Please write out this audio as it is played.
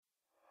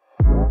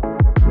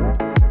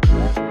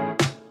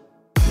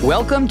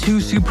Welcome to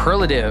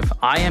Superlative.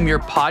 I am your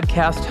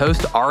podcast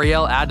host,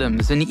 Ariel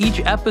Adams. In each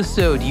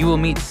episode, you will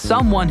meet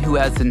someone who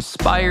has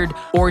inspired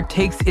or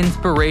takes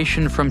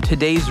inspiration from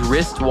today's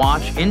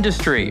wristwatch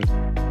industry.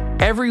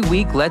 Every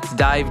week, let's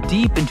dive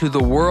deep into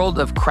the world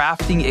of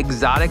crafting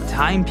exotic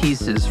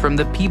timepieces, from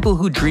the people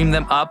who dream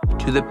them up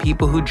to the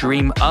people who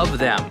dream of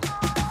them.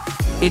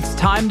 It's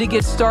time to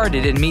get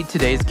started and meet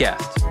today's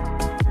guest.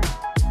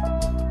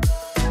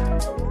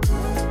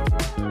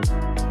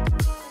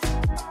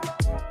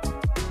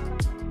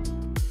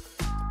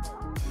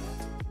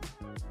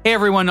 Hey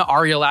everyone,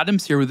 Ariel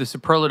Adams here with the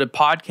Superlative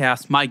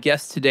Podcast. My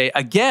guest today,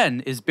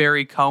 again, is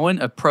Barry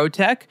Cohen of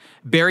Protek.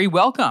 Barry,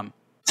 welcome.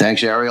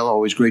 Thanks, Ariel.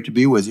 Always great to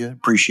be with you.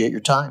 Appreciate your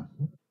time.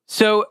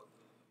 So,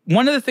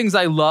 one of the things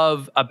I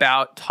love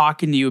about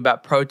talking to you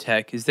about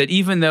Protek is that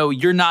even though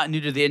you're not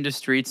new to the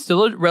industry, it's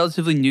still a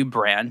relatively new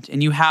brand,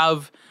 and you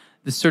have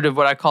this sort of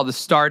what I call the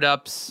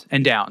startups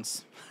and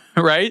downs,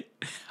 right?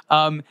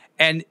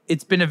 And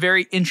it's been a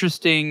very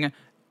interesting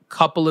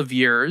couple of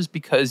years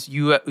because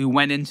you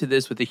went into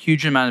this with a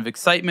huge amount of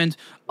excitement,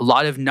 a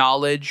lot of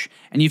knowledge,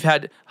 and you've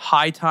had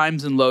high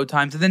times and low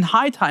times, and then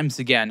high times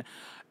again.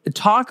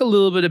 Talk a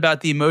little bit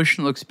about the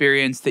emotional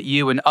experience that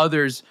you and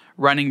others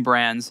running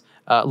brands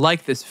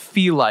like this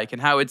feel like,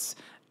 and how it's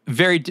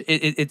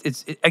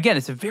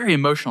it's a very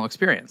emotional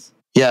experience.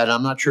 Yeah, and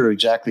I'm not sure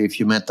exactly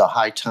if you meant the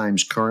high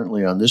times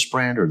currently on this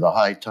brand or the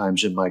high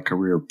times in my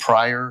career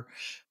prior.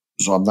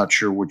 So I'm not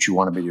sure what you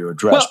wanted me to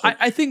address. Well,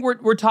 I think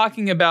we're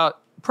talking about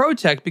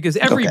Protek because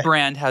every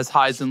brand has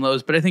highs and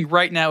lows, but I think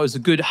right now is a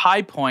good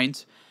high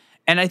point.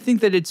 And I think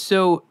that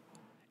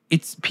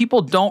it's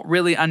people don't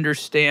really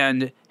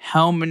understand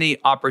how many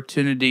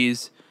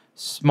opportunities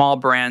small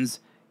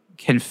brands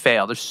can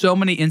fail. There's so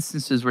many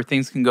instances where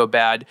things can go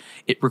bad.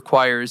 It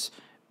requires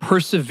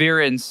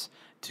perseverance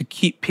to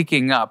keep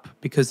picking up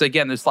because,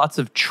 again, there's lots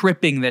of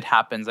tripping that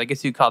happens. I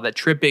guess you call that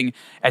tripping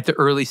at the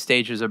early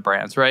stages of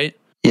brands, right?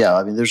 Yeah,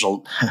 I mean,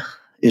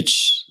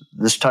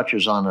 this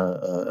touches on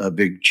a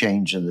big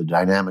change in the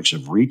dynamics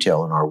of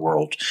retail in our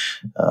world,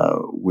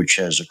 which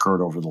has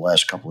occurred over the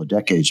last couple of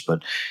decades.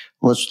 But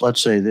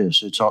let's say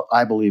this: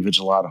 I believe it's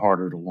a lot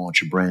harder to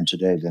launch a brand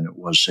today than it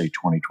was, say,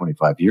 20,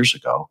 25 years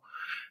ago.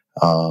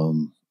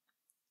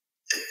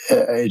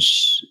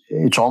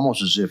 It's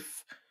almost as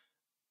if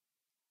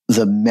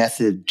the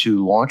method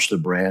to launch the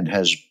brand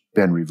has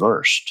been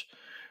reversed.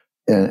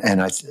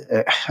 And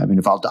I mean,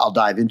 if I'll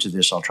dive into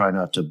this, I'll try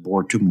not to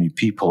bore too many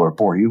people or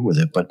bore you with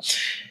it. But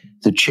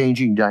the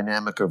changing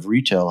dynamic of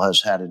retail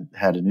has had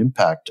an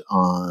impact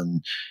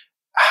on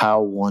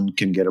how one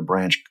can get a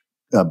brand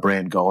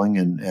going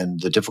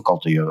and the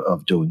difficulty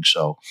of doing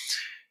so.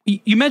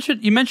 You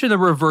mentioned a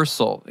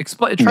reversal.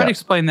 Try to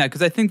explain that,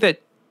 because I think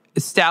that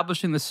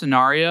establishing the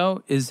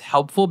scenario is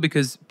helpful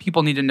because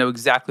people need to know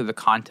exactly the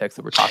context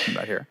that we're talking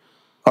about here.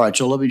 All right,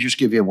 so let me just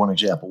give you one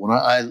example. When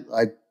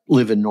I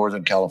live in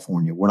Northern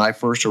California. When I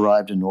first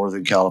arrived in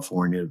Northern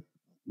California,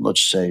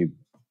 let's say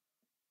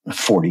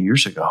 40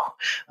 years ago,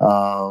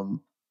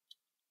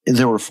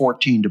 there were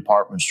 14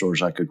 department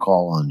stores I could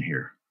call on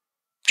here,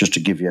 just to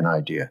give you an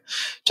idea.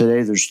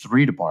 Today, there's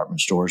 3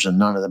 department stores, and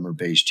none of them are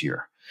based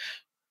here.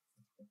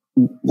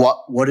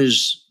 What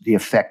is the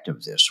effect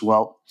of this?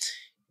 Well,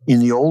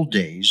 in the old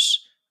days,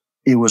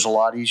 it was a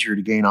lot easier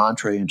to gain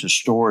entree into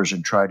stores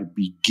and try to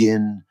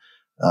begin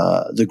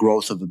the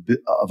growth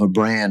of a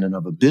brand and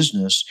of a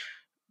business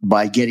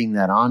by getting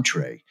that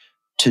entree.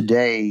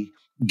 Today,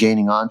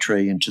 gaining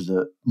entree into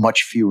the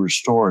much fewer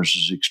stores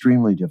is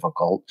extremely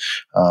difficult.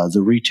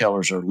 The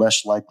retailers are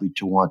less likely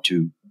to want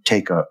to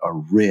take a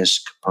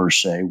risk, per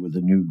se, with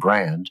a new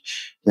brand.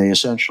 They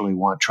essentially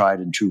want tried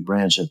and true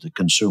brands that the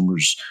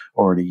consumer's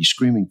already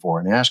screaming for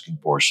and asking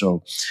for.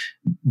 So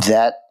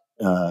that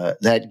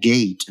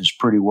gate is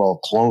pretty well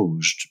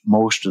closed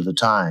most of the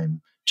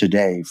time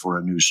today for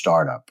a new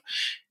startup.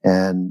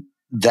 And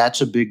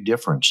that's a big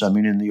difference. I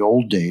mean, in the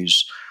old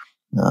days,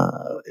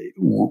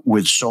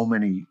 with so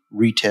many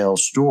retail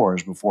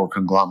stores before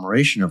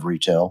conglomeration of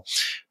retail,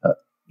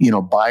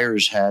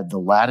 buyers had the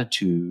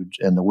latitude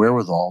and the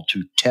wherewithal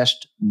to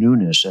test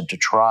newness and to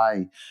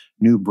try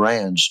new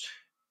brands,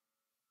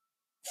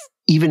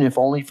 even if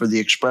only for the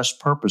express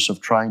purpose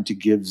of trying to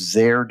give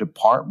their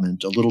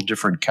department a little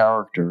different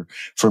character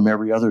from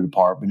every other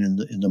department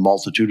in the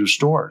multitude of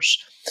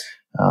stores.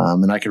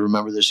 And I can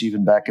remember this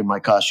even back in my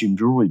costume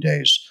jewelry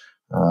days,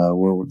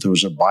 where there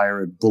was a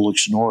buyer at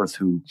Bullock's North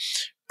who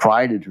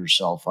prided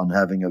herself on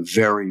having a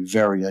very,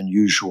 very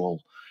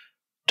unusual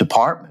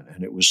department.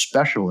 And it was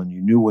special. And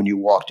you knew when you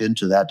walked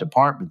into that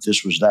department,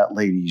 this was that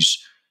lady's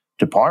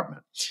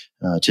department.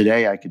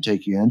 Today, I could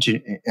take you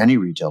into any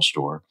retail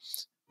store,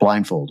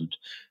 blindfolded,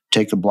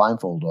 take the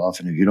blindfold off,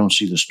 and if you don't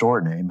see the store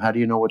name, how do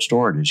you know what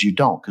store it is? You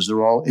don't, because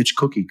it's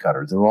cookie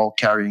cutter. They're all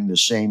carrying the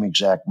same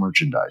exact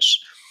merchandise.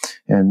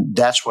 And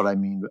that's what I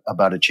mean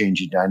about a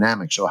changing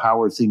dynamic. So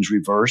how are things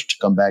reversed? To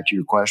come back to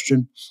your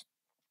question,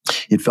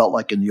 it felt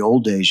like in the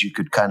old days, you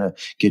could kind of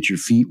get your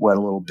feet wet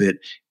a little bit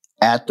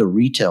at the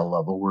retail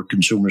level where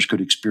consumers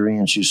could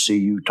experience you, see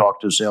you,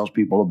 talk to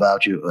salespeople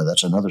about you.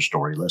 That's another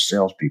story, less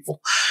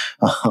salespeople.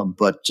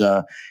 But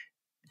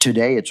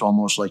today it's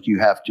almost like you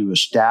have to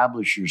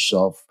establish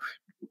yourself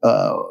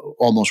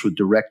almost with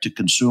direct to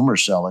consumer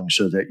selling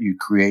so that you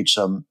create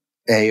some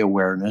A,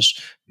 awareness,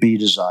 B,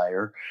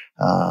 desire,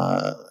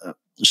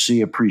 C,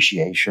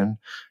 appreciation,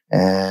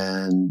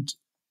 and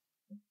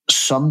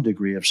some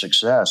degree of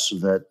success so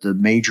that the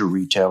major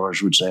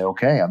retailers would say,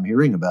 okay, I'm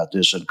hearing about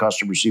this and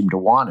customers seem to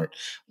want it.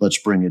 Let's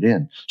bring it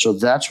in. So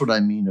that's what I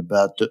mean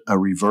about a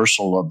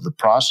reversal of the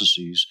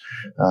processes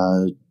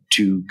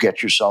to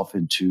get yourself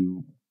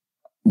into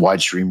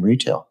wide stream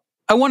retail.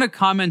 I want to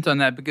comment on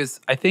that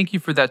because I thank you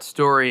for that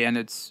story and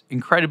it's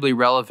incredibly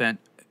relevant.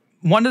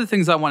 One of the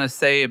things I want to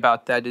say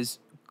about that is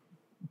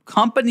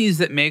companies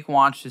that make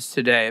watches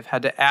today have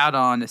had to add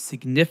on a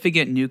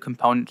significant new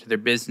component to their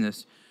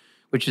business,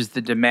 which is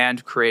the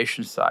demand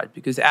creation side.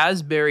 Because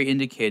as Barry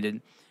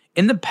indicated,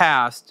 in the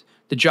past,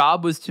 the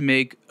job was to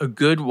make a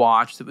good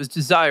watch that was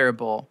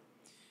desirable.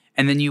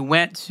 And then you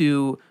went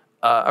to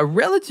a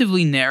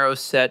relatively narrow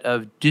set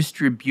of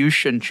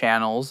distribution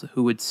channels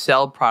who would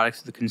sell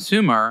products to the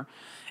consumer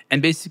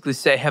and basically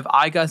say, have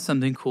I got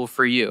something cool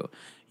for you?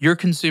 Your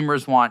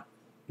consumers want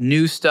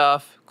new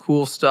stuff,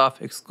 cool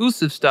stuff,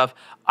 exclusive stuff.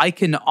 I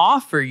can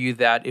offer you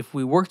that if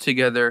we work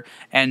together,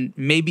 and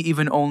maybe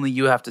even only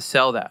you have to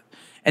sell that.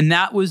 And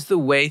that was the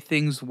way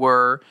things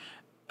were,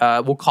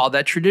 we'll call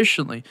that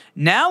traditionally.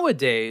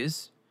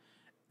 Nowadays,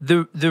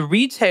 the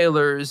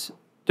retailers,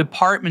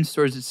 department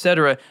stores, et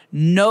cetera,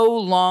 no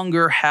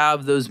longer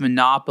have those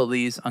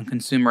monopolies on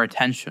consumer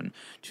attention.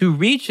 To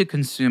reach a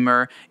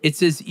consumer,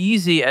 it's as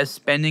easy as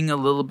spending a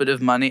little bit of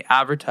money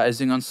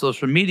advertising on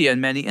social media in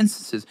many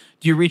instances.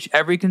 Do you reach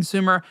every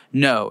consumer?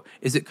 No.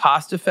 Is it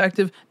cost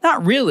effective?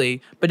 Not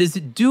really, but is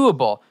it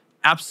doable?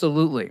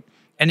 Absolutely.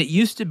 And it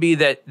used to be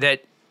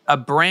that a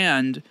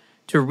brand,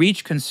 to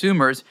reach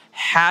consumers,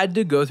 had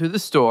to go through the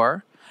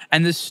store,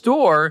 and the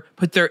store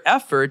put their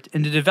effort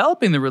into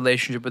developing the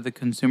relationship with the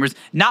consumers,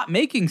 not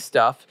making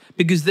stuff,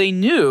 because they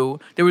knew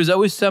there was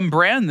always some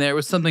brand there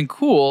with something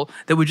cool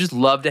that would just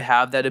love to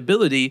have that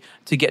ability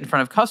to get in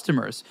front of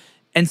customers.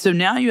 And so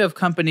now you have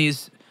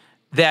companies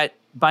that,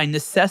 by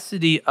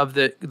necessity of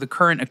the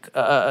current,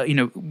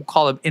 we'll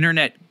call it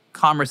internet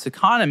commerce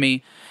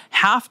economy,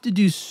 have to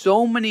do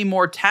so many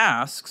more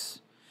tasks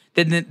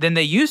than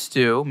they used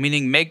to,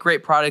 meaning make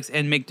great products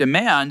and make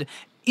demand,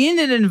 in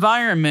an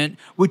environment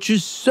which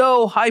is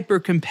so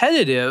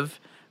hyper-competitive.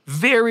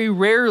 Very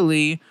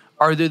rarely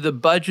are there the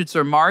budgets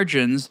or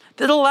margins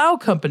that allow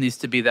companies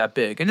to be that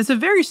big. And it's a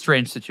very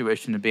strange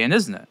situation to be in,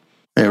 isn't it?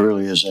 It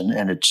really is.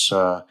 And it's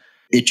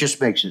it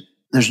just makes it,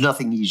 there's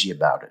nothing easy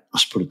about it.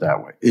 Let's put it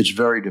that way. It's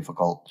very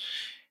difficult.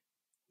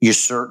 You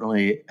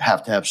certainly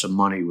have to have some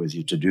money with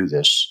you to do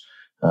this.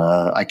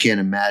 I can't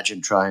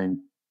imagine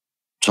trying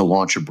to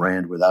launch a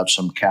brand without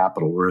some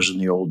capital, whereas in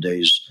the old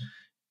days,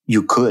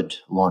 you could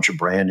launch a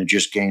brand and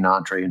just gain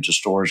entree into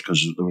stores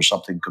because there was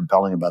something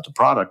compelling about the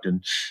product.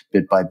 And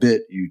bit by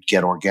bit, you'd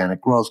get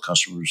organic growth.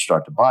 Customers would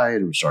start to buy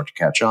it. It would start to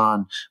catch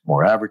on.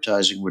 More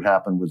advertising would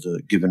happen with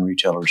the given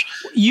retailers.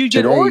 You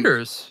get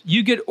orders.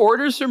 You get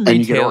orders from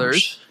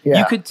retailers. Yeah.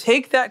 You could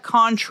take that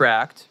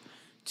contract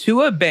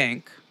to a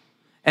bank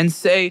and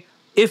say,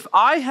 if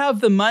I have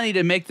the money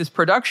to make this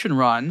production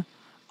run,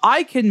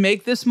 I can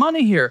make this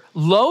money here.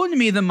 Loan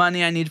me the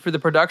money I need for the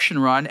production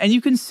run, and you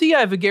can see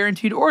I have a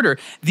guaranteed order.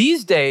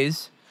 These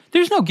days,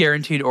 there's no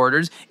guaranteed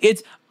orders.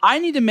 It's, I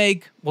need to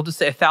make, we'll just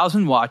say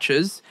 1,000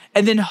 watches,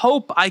 and then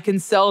hope I can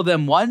sell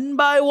them one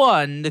by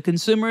one to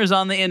consumers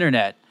on the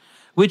internet,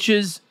 which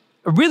is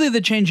really the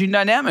changing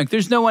dynamic.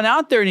 There's no one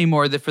out there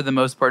anymore that, for the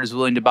most part, is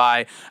willing to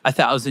buy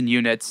 1,000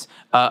 units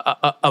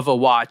of a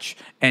watch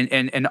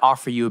and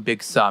offer you a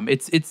big sum.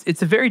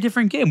 It's a very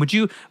different game. Would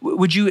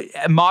you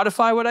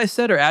modify what I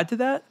said or add to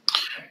that?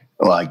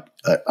 Well,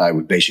 I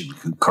would basically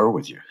concur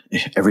with you.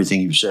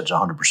 Everything you said is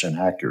 100%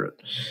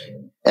 accurate.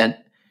 And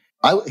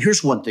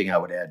here's one thing I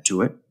would add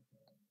to it,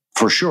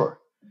 for sure.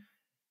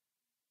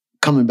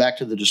 Coming back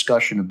to the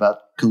discussion about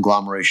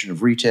conglomeration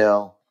of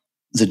retail,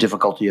 the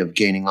difficulty of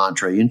gaining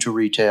entree into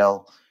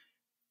retail,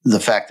 the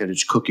fact that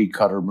it's cookie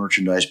cutter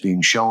merchandise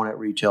being shown at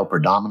retail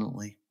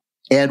predominantly.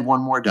 Add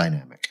one more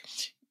dynamic.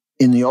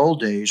 In the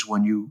old days,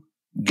 when you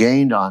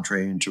gained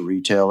entree into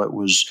retail, it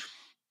was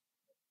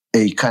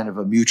a kind of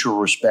a mutual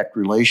respect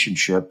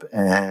relationship,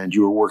 and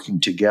you were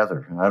working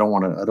together. I don't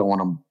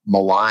want to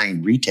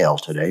malign retail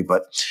today,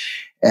 but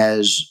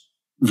as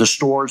the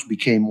stores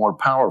became more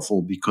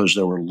powerful because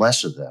there were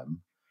less of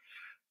them,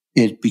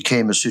 it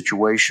became a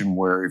situation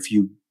where if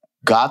you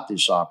got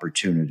this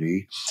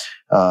opportunity,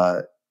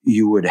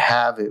 you would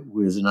have it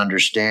with an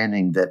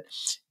understanding that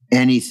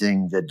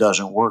anything that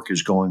doesn't work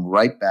is going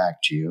right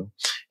back to you.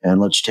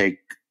 And let's take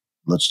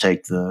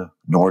the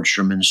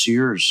Nordstrom and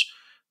Sears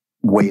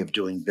way of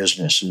doing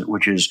business,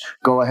 which is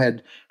go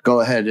ahead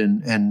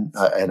and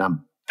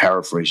I'm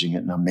paraphrasing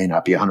it, and I may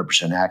not be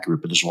 100% accurate,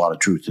 but there's a lot of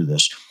truth to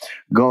this.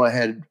 Go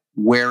ahead,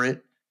 wear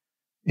it,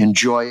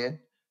 enjoy it,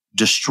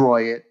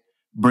 destroy it,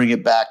 bring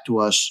it back to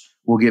us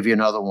we'll give you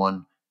another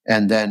one,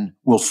 and then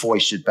we'll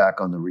foist it back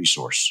on the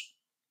resource.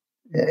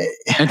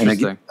 Interesting. And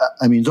again,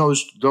 I mean,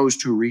 those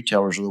two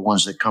retailers are the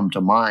ones that come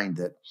to mind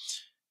that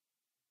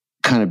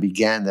kind of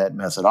began that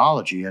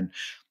methodology. And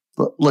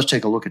let's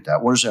take a look at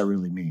that. What does that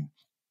really mean?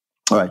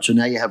 All right, so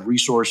now you have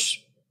resource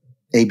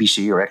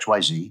ABC or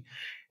XYZ,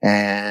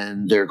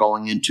 and they're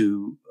going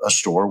into a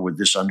store with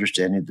this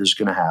understanding that this is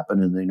going to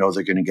happen, and they know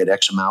they're going to get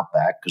X amount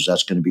back because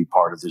that's going to be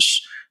part of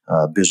this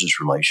business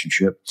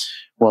relationship.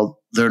 Well,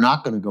 they're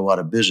not going to go out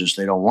of business.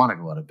 They don't want to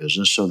go out of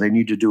business, so they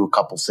need to do a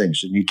couple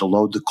things. They need to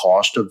load the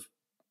cost of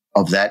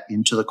that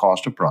into the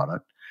cost of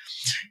product,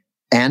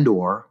 and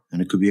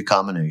it could be a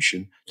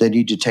combination, they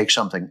need to take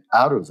something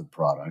out of the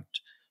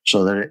product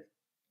so that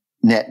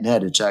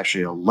net, it's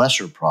actually a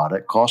lesser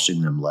product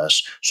costing them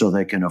less so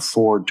they can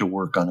afford to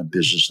work on a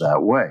business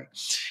that way.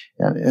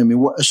 I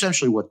mean,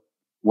 essentially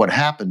what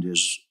happened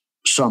is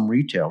some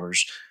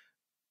retailers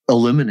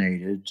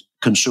eliminated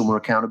consumer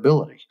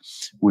accountability,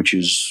 which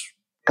is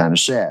kind of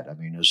sad. I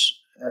mean,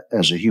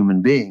 as a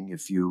human being,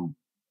 if you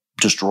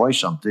destroy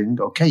something,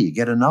 okay, you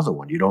get another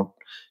one. You don't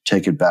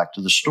take it back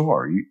to the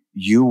store.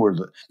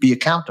 You be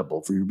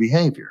accountable for your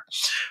behavior.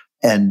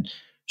 And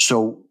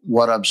so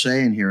what I'm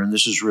saying here, and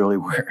this is really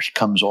where it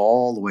comes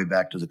all the way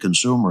back to the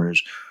consumer,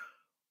 is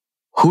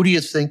who do you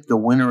think the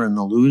winner and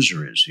the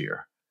loser is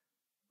here?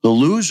 The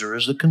loser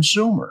is the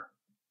consumer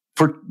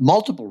for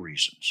multiple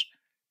reasons.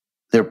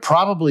 They're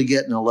probably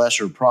getting a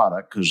lesser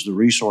product because the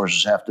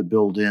resources have to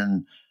build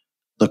in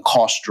the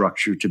cost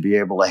structure to be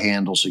able to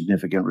handle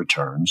significant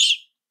returns,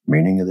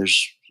 meaning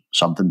there's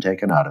something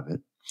taken out of it.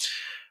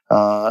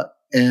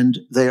 And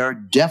they are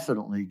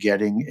definitely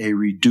getting a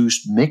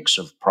reduced mix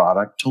of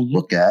product to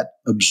look at,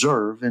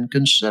 observe, and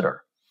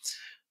consider.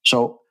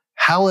 So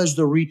how has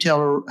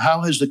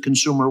the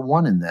consumer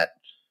won in that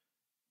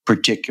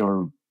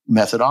particular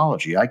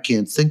methodology? I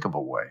can't think of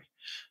a way.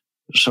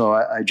 So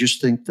I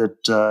just think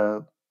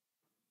that...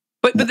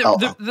 But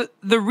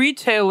the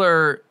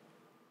retailer,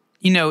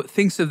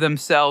 thinks of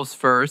themselves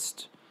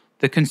first,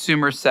 the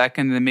consumer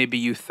second, and then maybe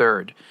you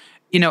third.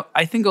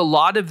 I think a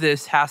lot of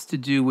this has to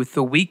do with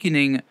the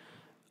weakening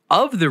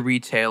of the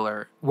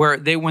retailer, where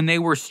when they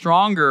were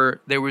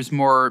stronger, there was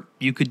more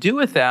you could do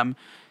with them.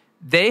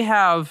 They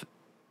have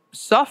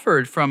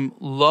suffered from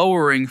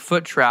lowering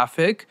foot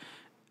traffic,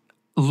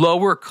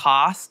 lower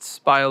costs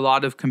by a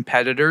lot of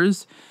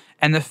competitors,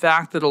 and the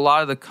fact that a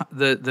lot of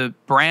the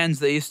brands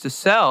they used to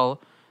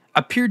sell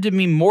appeared to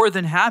be more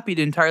than happy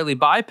to entirely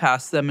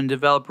bypass them and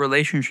develop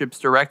relationships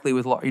directly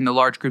with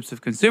large groups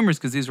of consumers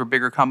because these were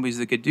bigger companies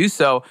that could do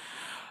so.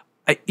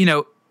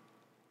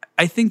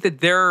 I think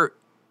that their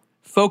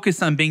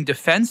focus on being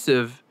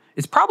defensive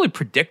is probably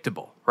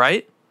predictable,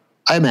 right?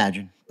 I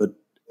imagine, but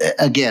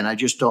again, I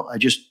just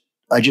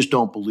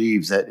don't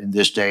believe that in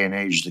this day and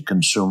age the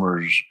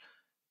consumer's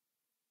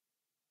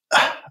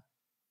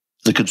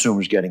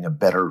getting a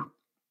better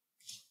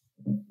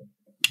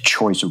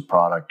choice of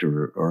product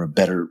or a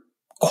better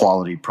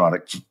quality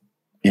product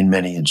in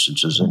many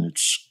instances, and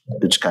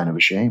it's kind of a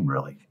shame,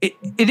 really.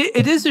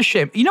 It is a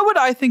shame. You know what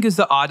I think is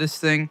the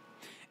oddest thing,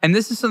 and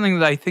this is something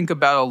that I think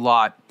about a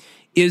lot,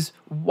 is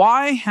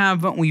why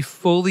haven't we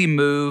fully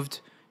moved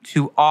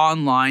to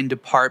online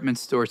department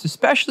stores,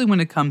 especially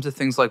when it comes to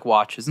things like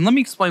watches? And let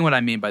me explain what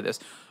I mean by this.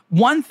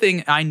 One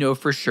thing I know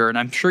for sure, and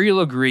I'm sure you'll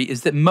agree,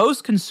 is that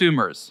most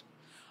consumers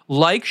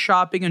like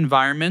shopping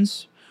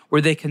environments where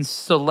they can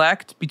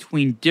select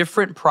between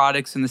different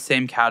products in the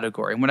same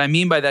category. And what I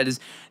mean by that is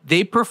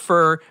they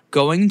prefer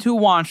going to a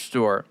watch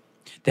store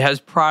that has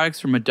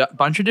products from a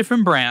bunch of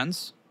different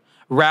brands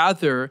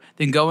rather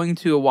than going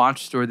to a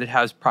watch store that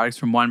has products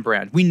from one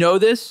brand. We know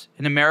this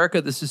in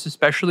America. This is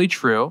especially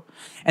true.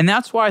 And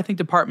that's why I think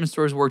department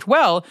stores worked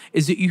well,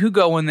 is that you could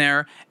go in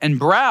there and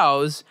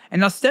browse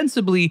and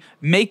ostensibly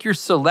make your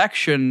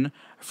selection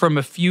from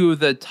a few of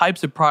the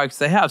types of products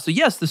they have. So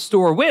yes, the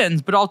store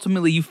wins, but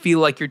ultimately you feel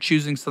like you're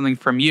choosing something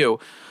from you.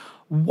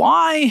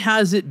 Why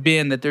has it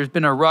been that there's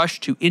been a rush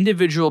to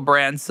individual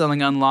brands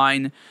selling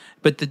online,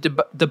 but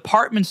the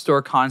department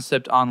store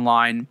concept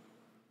online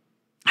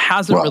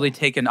hasn't really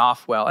taken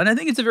off well? And I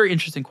think it's a very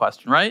interesting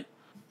question, right?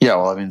 Yeah,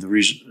 well, I mean, the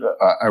reason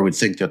I would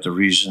think that the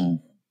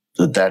reason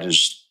that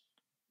is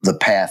the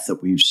path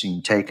that we've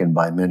seen taken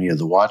by many of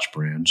the watch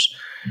brands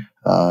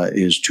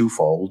is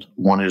twofold.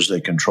 One is they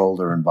control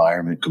their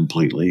environment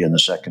completely, and the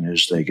second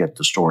is they get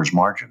the store's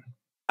margin.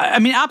 I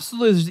mean,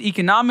 absolutely, there's an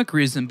economic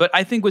reason, but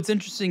I think what's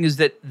interesting is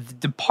that the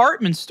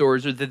department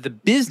stores or the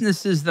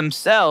businesses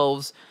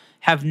themselves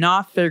have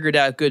not figured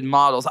out good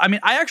models. I mean,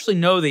 I actually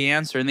know the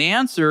answer, and the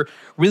answer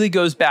really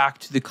goes back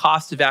to the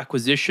cost of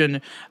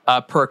acquisition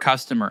per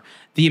customer.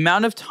 The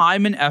amount of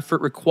time and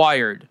effort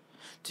required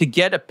to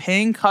get a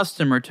paying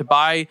customer to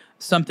buy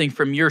something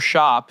from your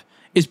shop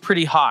is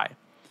pretty high.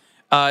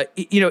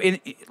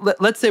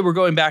 Let's say we're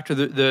going back to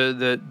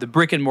the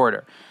brick and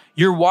mortar.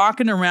 You're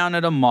walking around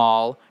at a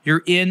mall.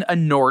 You're in a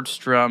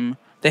Nordstrom.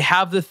 They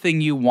have the thing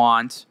you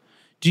want.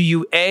 Do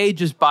you A,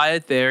 just buy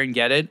it there and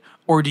get it?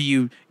 Or do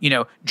you,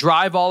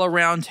 drive all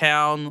around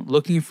town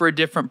looking for a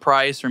different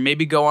price, or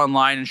maybe go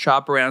online and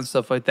shop around,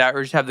 stuff like that,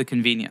 or just have the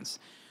convenience?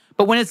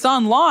 But when it's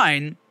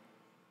online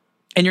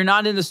and you're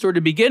not in the store to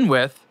begin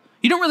with,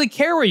 you don't really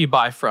care where you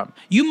buy from.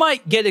 You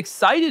might get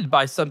excited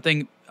by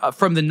something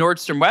from the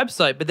Nordstrom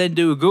website, but then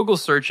do a Google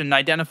search and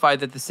identify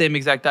that the same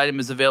exact item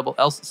is available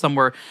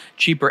somewhere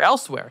cheaper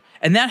elsewhere.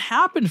 And that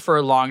happened for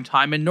a long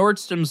time. And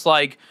Nordstrom's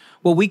like,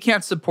 well, we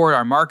can't support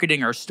our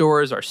marketing, our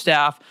stores, our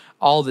staff,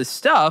 all this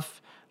stuff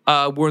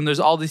when there's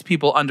all these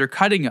people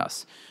undercutting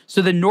us.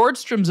 So the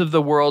Nordstroms of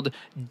the world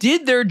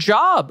did their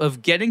job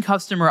of getting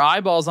customer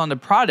eyeballs on the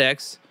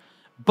products,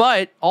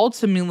 but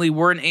ultimately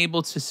weren't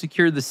able to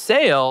secure the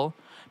sale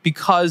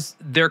because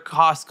their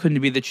cost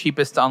couldn't be the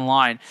cheapest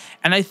online.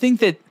 And I think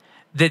that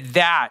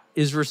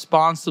is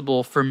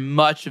responsible for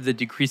much of the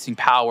decreasing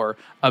power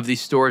of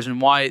these stores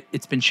and why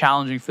it's been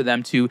challenging for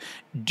them to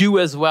do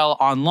as well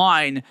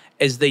online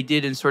as they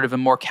did in sort of a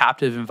more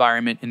captive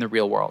environment in the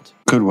real world.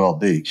 Could well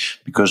be,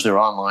 because their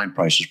online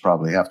prices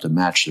probably have to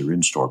match their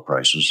in-store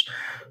prices.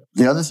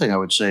 The other thing I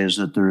would say is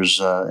that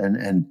there's,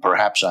 and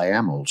perhaps I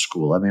am old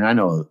school. I mean, I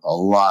know a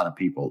lot of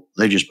people,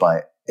 they just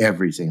buy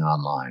everything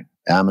online,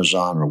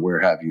 Amazon or where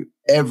have you,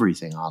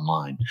 everything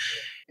online.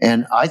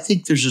 And I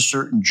think there's a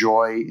certain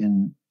joy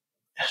in,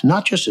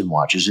 not just in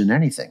watches, in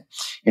anything,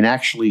 in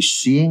actually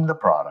seeing the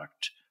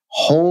product,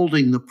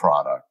 holding the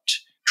product,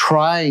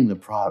 trying the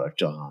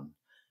product on.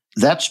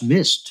 That's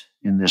missed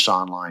in this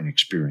online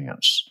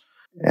experience.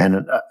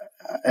 And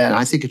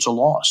I think it's a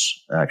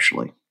loss,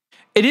 actually.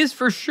 It is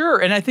for sure.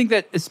 And I think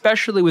that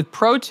especially with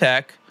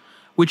Protek,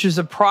 which is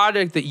a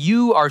product that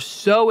you are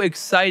so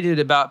excited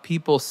about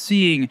people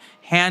seeing,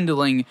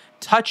 handling,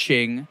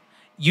 touching,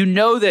 you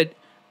know that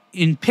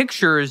in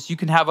pictures, you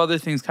can have other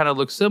things kind of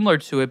look similar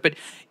to it. But,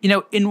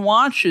 in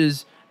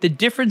watches, the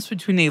difference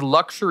between a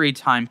luxury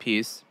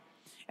timepiece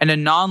and a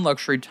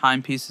non-luxury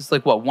timepiece is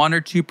like, 1 or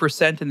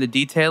 2% in the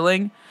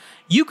detailing.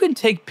 You can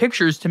take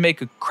pictures to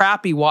make a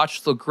crappy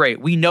watch look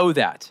great. We know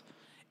that.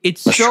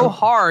 It's so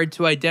hard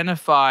to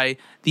identify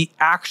the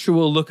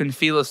actual look and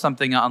feel of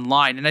something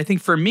online. And I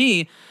think for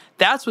me,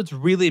 that's what's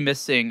really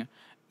missing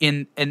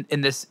in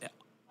this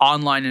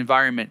online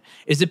environment,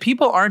 is that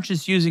people aren't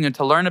just using it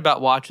to learn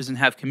about watches and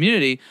have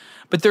community,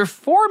 but they're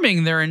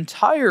forming their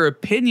entire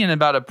opinion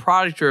about a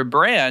product or a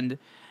brand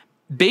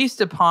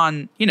based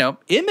upon,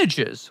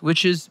 images,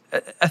 which is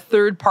a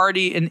third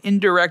party and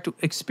indirect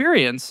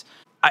experience.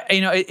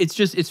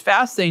 It's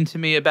fascinating to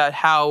me about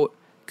how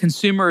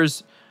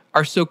consumers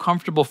are so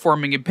comfortable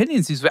forming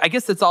opinions these ways. I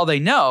guess that's all they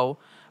know.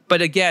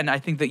 But again, I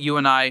think that you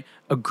and I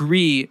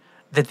agree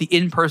that the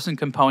in-person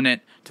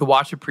component to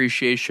watch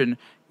appreciation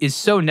is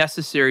so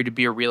necessary to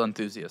be a real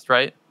enthusiast,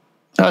 right?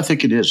 I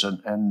think it is,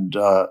 and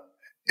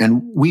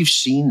we've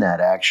seen that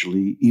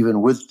actually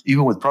even with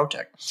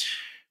Protek,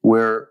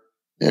 where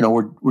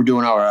we're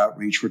doing our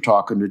outreach, we're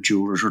talking to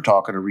jewelers, we're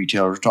talking to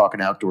retailers, we're talking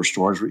to outdoor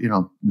stores,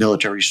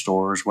 military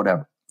stores,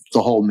 whatever,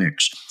 the whole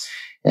mix.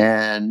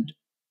 And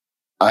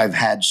I've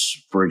had,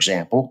 for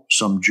example,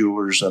 some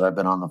jewelers that I've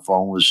been on the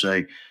phone with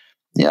say,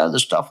 yeah, the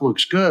stuff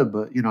looks good,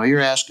 but, you're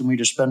asking me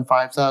to spend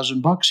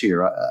 $5,000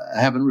 here.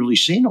 I haven't really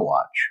seen a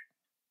watch.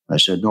 I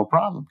said, no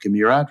problem. Give me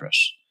your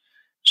address.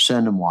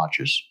 Send them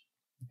watches.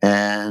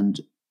 And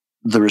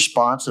the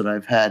response that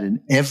I've had in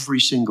every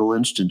single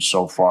instance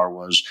so far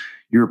was,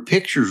 your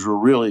pictures were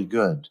really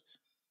good,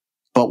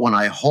 but when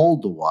I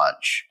hold the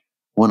watch,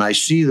 when I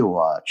see the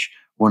watch,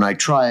 when I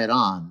try it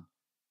on,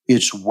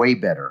 it's way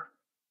better.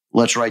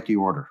 Let's write the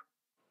order.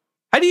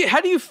 How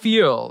do you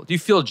feel? Do you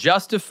feel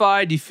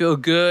justified? Do you feel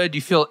good? Do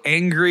you feel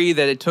angry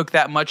that it took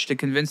that much to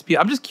convince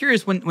people? I'm just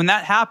curious, when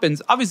that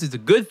happens, obviously it's a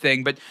good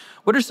thing, but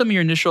what are some of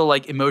your initial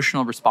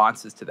emotional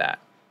responses to that?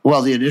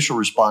 Well, the initial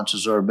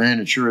responses are, man,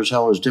 it sure as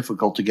hell is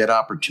difficult to get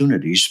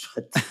opportunities,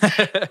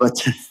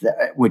 but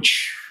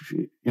which,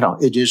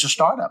 it is a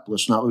startup.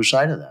 Let's not lose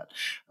sight of that.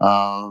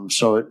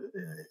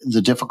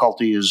 The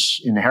difficulty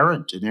is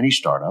inherent in any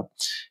startup.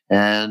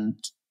 And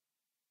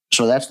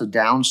so that's the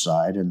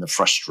downside and the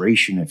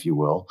frustration, if you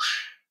will.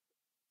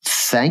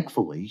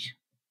 Thankfully,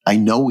 I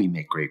know we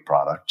make great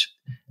product.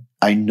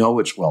 I know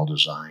it's well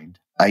designed.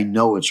 I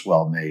know it's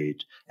well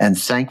made. And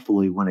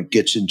thankfully, when it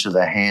gets into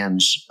the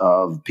hands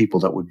of people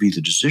that would be the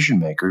decision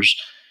makers,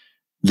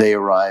 they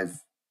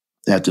arrive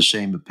at the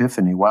same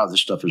epiphany. Wow,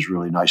 this stuff is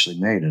really nicely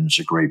made and it's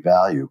a great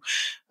value.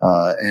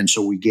 And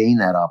so we gain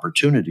that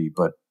opportunity,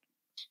 but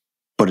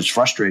it's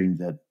frustrating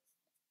that,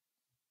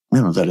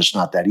 that it's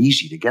not that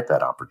easy to get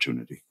that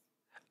opportunity.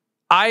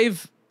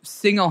 I've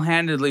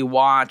single-handedly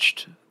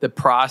watched the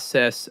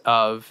process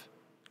of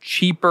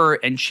cheaper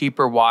and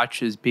cheaper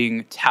watches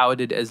being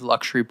touted as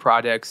luxury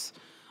products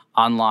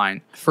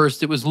online.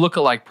 First, it was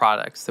lookalike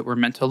products that were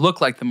meant to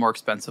look like the more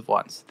expensive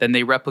ones. Then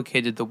they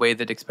replicated the way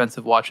that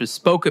expensive watches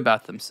spoke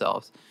about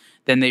themselves.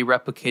 Then they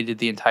replicated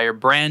the entire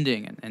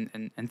branding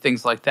and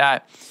things like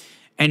that.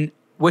 And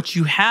what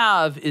you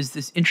have is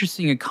this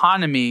interesting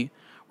economy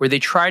where they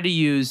try to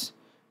use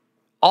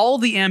all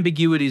the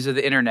ambiguities of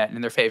the internet in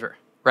their favor.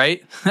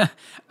 Right?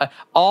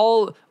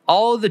 all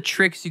all the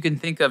tricks you can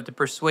think of to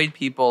persuade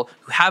people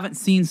who haven't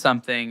seen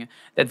something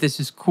that this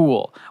is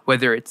cool,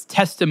 whether it's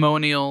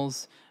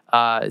testimonials,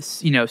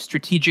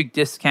 strategic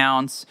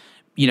discounts,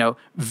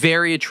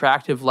 very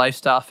attractive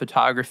lifestyle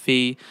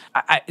photography.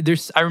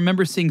 I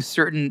remember seeing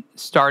certain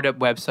startup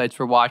websites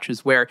for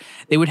watches where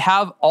they would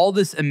have all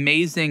this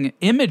amazing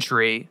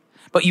imagery,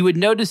 but you would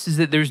notice is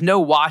that there's no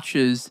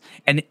watches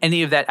and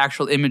any of that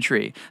actual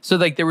imagery. So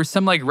like there were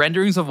some like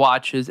renderings of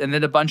watches and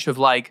then a bunch of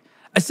like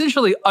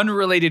essentially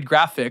unrelated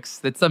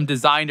graphics that some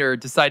designer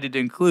decided to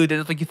include.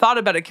 And if like you thought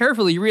about it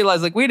carefully, you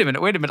realize like, wait a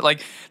minute,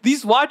 like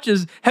these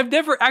watches have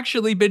never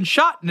actually been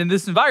shot in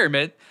this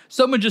environment.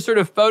 Someone just sort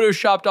of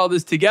photoshopped all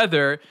this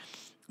together.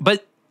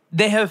 But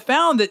they have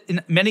found that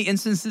in many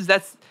instances,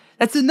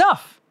 that's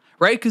enough,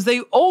 right? Because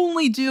they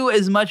only do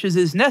as much as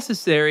is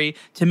necessary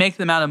to make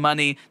the amount of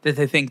money that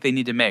they think they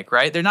need to make,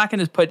 right? They're not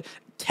going to put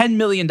 $10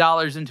 million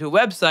into a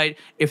website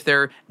if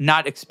they're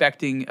not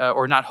expecting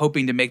or not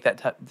hoping to make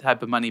that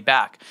type of money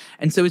back.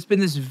 And so it's been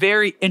this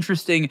very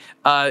interesting,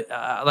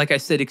 like I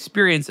said,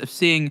 experience of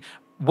seeing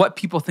what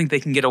people think they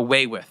can get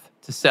away with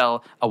to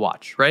sell a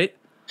watch, right?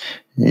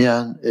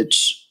 Yeah,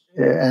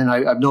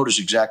 I've noticed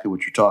exactly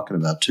what you're talking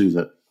about too,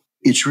 that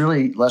it's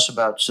really less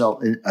about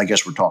I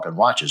guess we're talking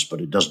watches,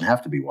 but it doesn't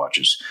have to be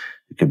watches.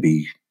 It could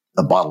be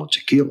a bottle of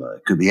tequila.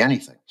 It could be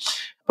anything.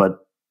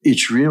 But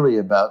it's really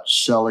about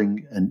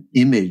selling an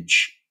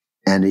image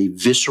and a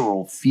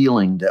visceral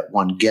feeling that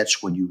one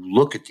gets when you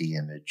look at the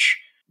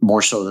image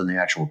more so than the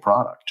actual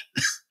product,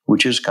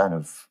 which is kind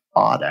of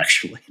odd,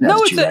 actually. No,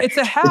 it's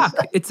a hack.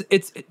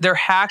 They're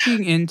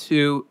hacking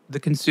into the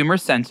consumer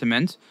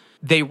sentiment.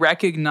 They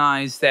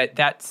recognize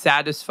that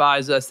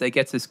satisfies us, that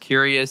gets us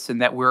curious,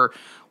 and that we're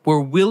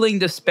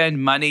willing to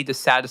spend money to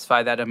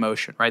satisfy that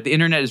emotion, right? The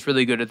internet is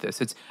really good at this.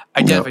 It's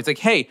identify. Yep. It's like,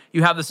 hey,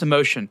 you have this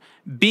emotion.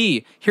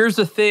 B, here's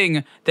a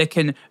thing that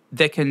can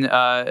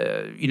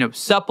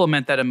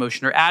supplement that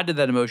emotion or add to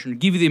that emotion, or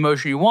give you the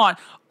emotion you want.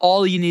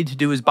 All you need to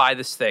do is buy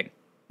this thing.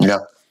 Yeah.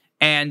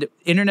 And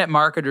internet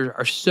marketers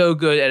are so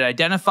good at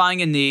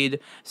identifying a need,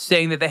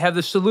 saying that they have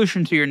the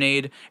solution to your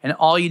need, and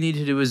all you need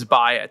to do is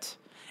buy it.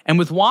 And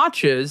with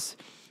watches,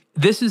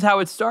 this is how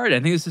it started. I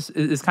think this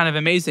is kind of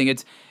amazing.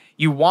 It's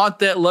you want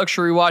that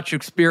luxury watch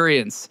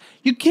experience.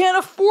 You can't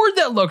afford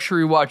that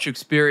luxury watch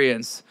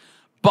experience.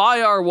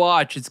 Buy our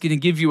watch. It's going to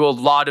give you a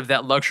lot of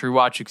that luxury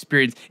watch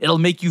experience. It'll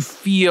make you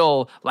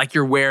feel like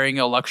you're wearing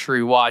a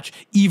luxury watch,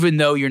 even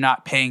though you're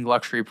not paying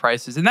luxury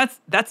prices. And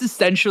that's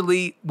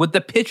essentially what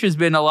the pitch has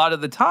been a lot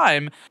of the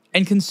time.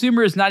 And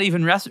consumers not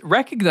even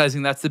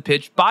recognizing that's the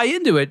pitch, buy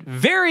into it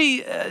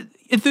very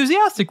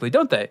enthusiastically,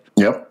 don't they?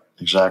 Yep,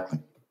 exactly.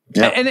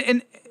 Yeah.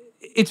 And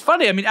it's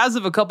funny. I mean, as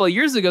of a couple of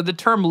years ago, the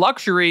term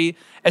luxury,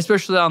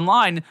 especially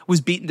online,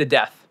 was beaten to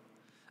death.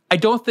 I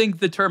don't think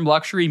the term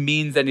luxury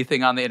means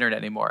anything on the internet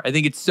anymore. I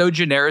think it's so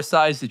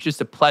genericized, it's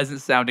just a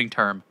pleasant-sounding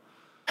term.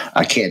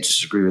 I can't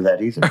disagree with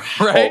that either.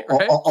 Right?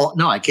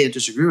 No, I can't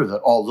disagree with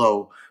it,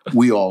 although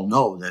we all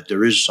know that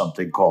there is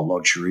something called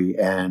luxury,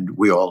 and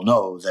we all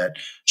know that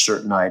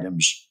certain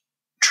items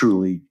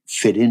truly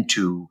fit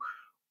into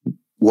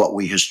what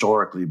we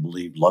historically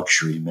believed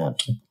luxury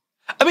meant.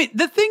 I mean,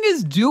 the thing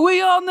is, do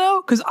we all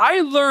know? Because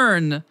I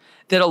learned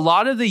that a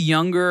lot of the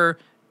younger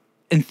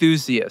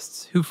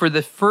enthusiasts who for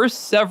the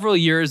first several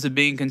years of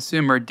being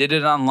consumer did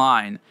it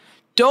online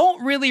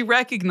don't really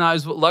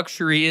recognize what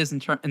luxury is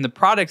in the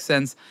product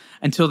sense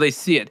until they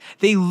see it.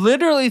 They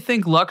literally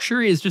think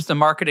luxury is just a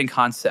marketing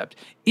concept.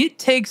 It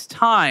takes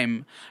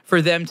time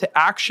for them to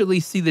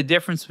actually see the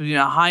difference between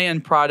a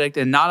high-end product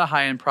and not a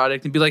high-end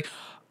product and be like,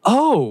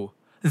 oh,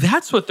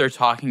 that's what they're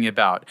talking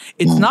about.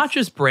 It's not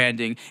just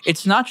branding.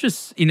 It's not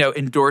just,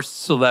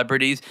 endorsed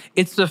celebrities.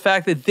 It's the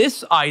fact that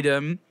this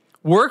item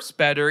works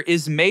better,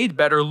 is made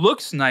better,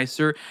 looks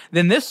nicer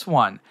than this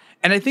one.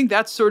 And I think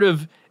that's sort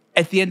of,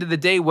 at the end of the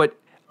day, what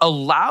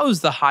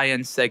allows the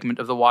high-end segment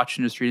of the watch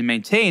industry to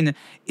maintain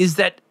is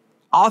that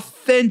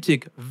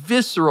authentic,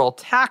 visceral,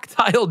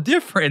 tactile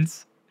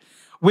difference,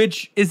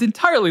 which is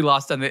entirely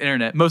lost on the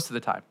internet most of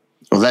the time.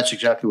 Well, that's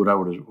exactly what I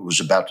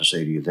was about to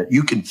say to you, that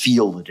you can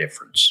feel the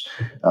difference.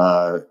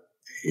 I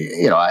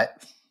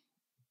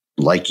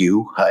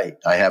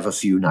have a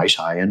few nice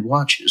high-end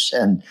watches.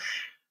 And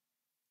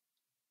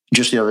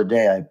just the other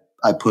day,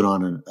 I put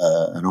on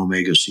an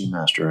Omega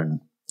Seamaster,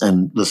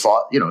 and the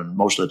thought,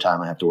 most of the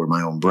time I have to wear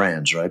my own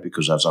brands, right?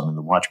 Because I'm in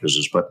the watch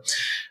business. But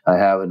I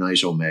have a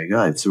nice Omega.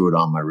 I threw it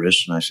on my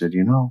wrist, and I said,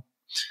 it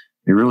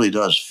really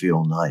does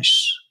feel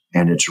nice.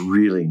 And it's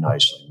really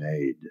nicely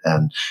made.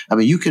 And I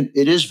mean,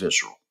 it is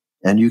visceral,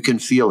 and you can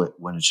feel it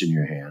when it's in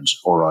your hands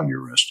or on your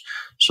wrist.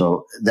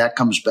 So that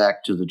comes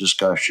back to the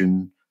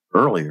discussion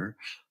earlier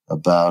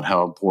about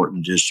how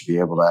important it is to be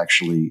able to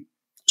actually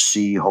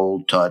see,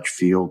 hold, touch,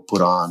 feel,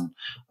 put on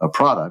a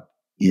product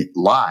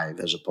live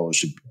as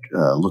opposed to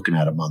looking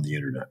at them on the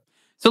internet.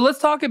 So let's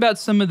talk about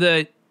some of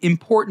the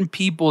important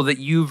people that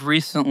you've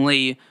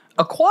recently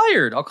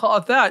acquired, I'll call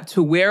it that,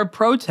 to wear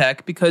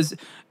Protek, because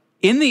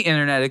in the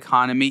internet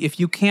economy, if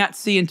you can't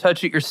see and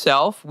touch it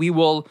yourself, we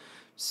will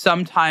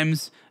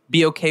sometimes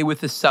be okay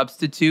with a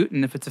substitute.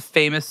 And if it's a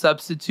famous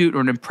substitute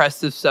or an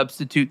impressive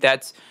substitute,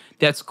 that's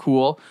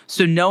cool.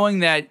 So knowing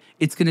that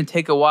it's going to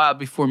take a while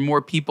before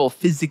more people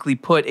physically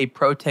put a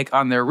Protek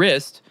on their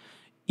wrist,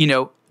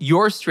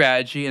 your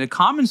strategy and a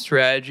common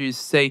strategy is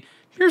to say,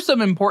 here's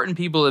some important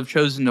people who have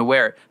chosen to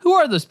wear it. Who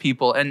are those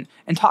people? And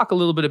talk a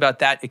little bit about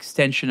that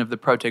extension of the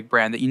Protek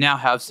brand, that you now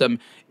have some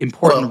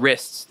important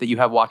wrists that you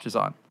have watches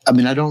on. I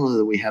mean, I don't know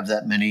that we have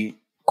that many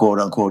quote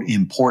unquote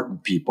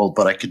important people,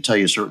 but I could tell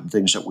you certain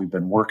things that we've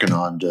been working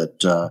on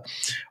that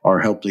are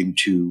helping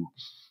to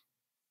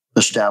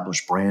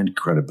establish brand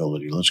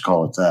credibility. Let's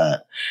call it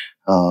that.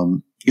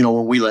 When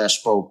we last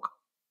spoke,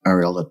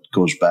 Ariel, that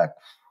goes back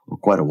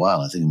quite a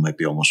while. I think it might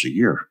be almost a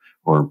year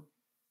or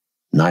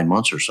 9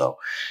 months or so.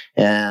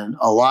 And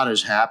a lot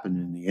has happened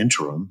in the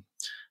interim,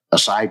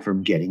 aside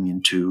from getting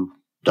into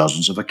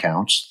dozens of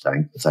accounts,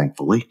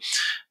 thankfully.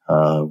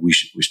 We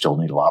still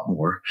need a lot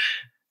more.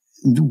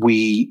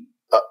 We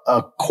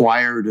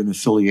acquired an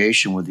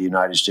affiliation with the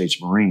United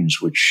States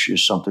Marines, which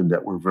is something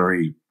that we're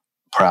very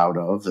proud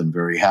of and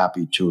very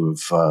happy to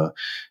have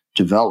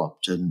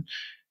developed. And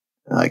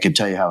I can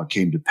tell you how it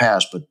came to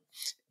pass,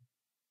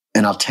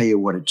 and I'll tell you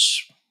what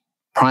its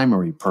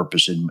primary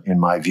purpose in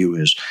my view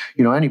is.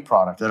 Any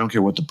product, I don't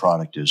care what the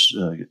product is,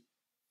 it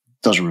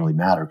doesn't really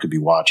matter. It could be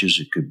watches,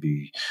 it could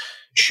be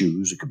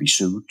shoes, it could be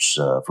suits.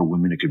 For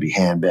women, it could be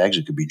handbags,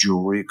 it could be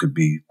jewelry, it could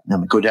be,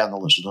 go down the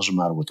list. It doesn't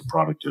matter what the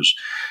product is.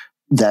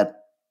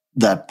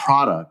 That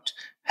product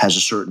has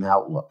a certain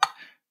outlook,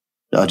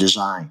 a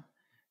design,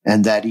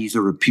 and that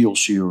either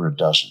appeals to you or it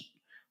doesn't.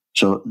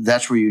 So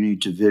that's where you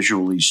need to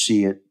visually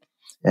see it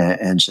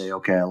and say,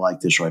 okay, I like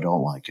this or I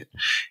don't like it.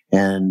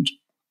 And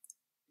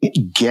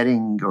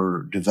getting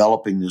or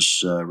developing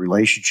this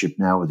relationship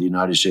now with the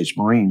United States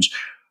Marines,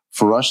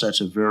 for us,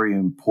 that's a very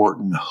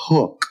important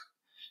hook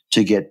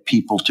to get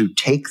people to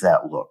take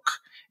that look.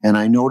 And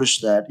I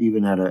noticed that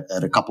even at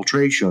a couple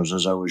trade shows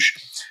as I was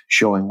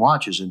showing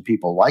watches, and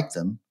people like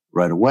them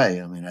right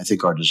away. I mean, I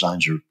think our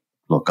designs are,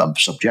 look, I'm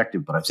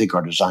subjective, but I think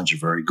our designs are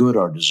very good.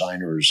 Our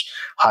designer is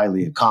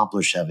highly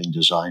accomplished, having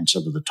designed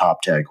some of the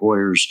top Tag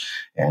Heuers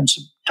and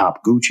some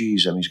top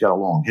Gucci's. I mean, he's got a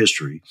long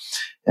history.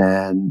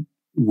 And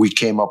we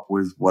came up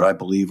with what I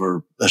believe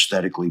are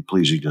aesthetically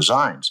pleasing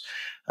designs.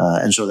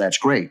 And so that's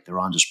great. They're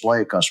on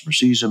display. A customer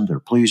sees them. They're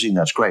pleasing.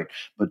 That's great.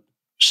 But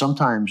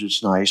sometimes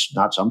it's nice,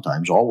 not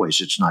sometimes,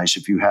 always it's nice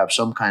if you have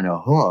some kind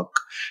of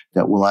hook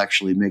that will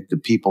actually make the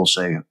people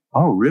say,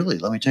 oh, really?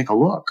 Let me take a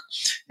look.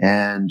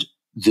 And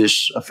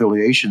this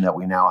affiliation that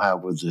we now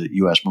have with the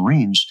U.S.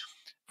 Marines,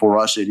 for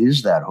us, it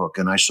is that hook.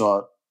 And I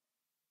saw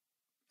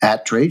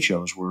at trade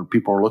shows where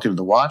people were looking at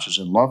the watches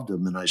and loved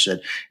them. And I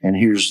said, and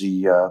here's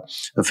the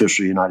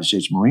official United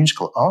States Marines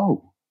Club.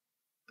 Oh,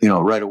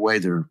 right away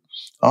they're,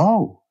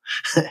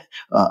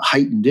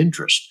 heightened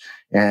interest.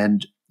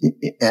 And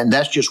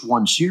that's just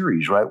one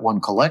series, right?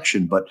 One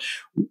collection. But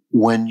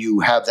when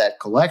you have that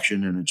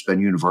collection, and it's been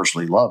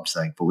universally loved,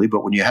 thankfully,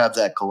 but when you have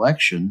that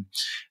collection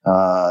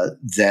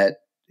that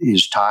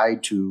is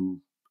tied to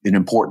an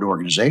important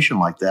organization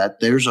like that,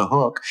 there's a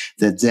hook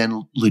that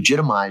then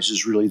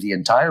legitimizes really the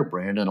entire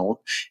brand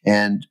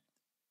and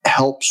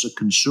helps a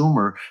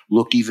consumer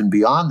look even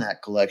beyond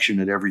that collection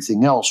at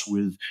everything else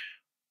with,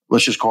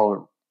 let's just call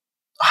it,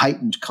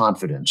 heightened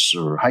confidence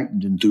or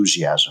heightened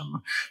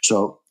enthusiasm.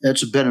 So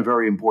that's been a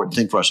very important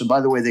thing for us. And by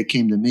the way, they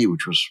came to me,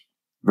 which was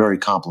very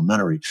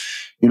complimentary.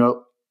 When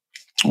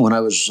I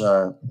was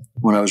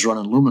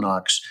running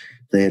Luminox,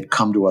 they had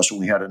come to us and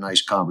we had a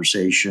nice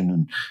conversation,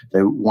 and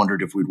they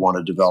wondered if we'd want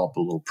to develop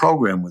a little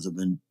program with them,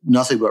 and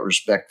nothing but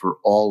respect for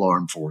all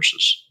armed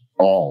forces,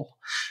 all.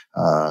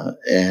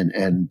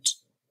 And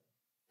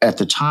at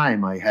the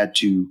time I had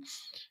to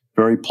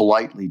very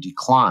politely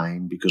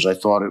decline because I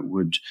thought it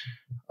would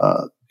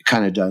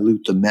kind of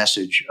dilute the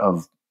message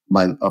of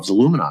the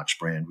Luminox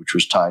brand, which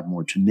was tied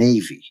more to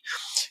Navy.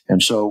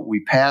 And so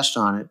we passed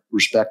on it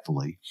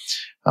respectfully.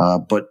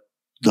 But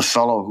the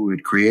fellow who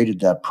had created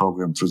that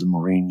program for the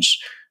Marines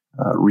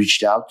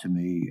reached out to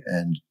me,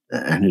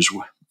 and his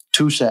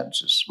two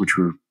sentences, which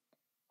were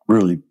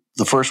really,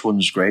 the first one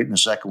is great and the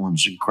second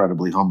one's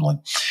incredibly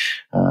humbling.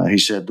 He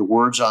said, "The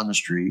word's on the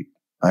street.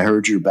 I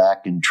heard you're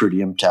back in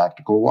tritium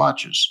tactical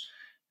watches."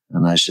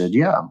 And I said,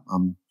 "Yeah,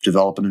 I'm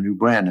developing a new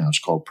brand now. It's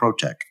called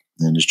Protek,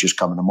 and it's just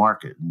coming to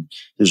market." And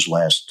this is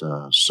last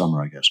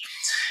summer, I guess.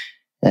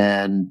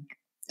 And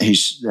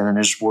his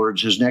next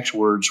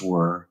words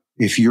were,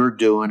 "If you're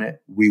doing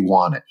it, we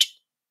want it."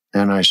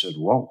 And I said,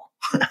 "Whoa,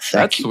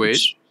 that's sweet.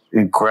 It's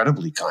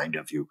incredibly kind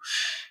of you."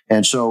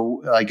 And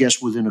so I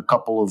guess within a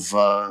couple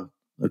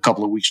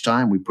of weeks'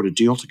 time, we put a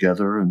deal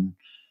together, and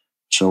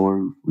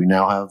so we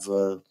now have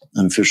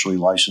an officially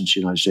licensed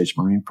United States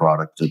Marine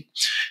product.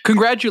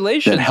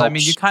 Congratulations! That I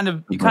mean, you kind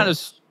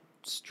of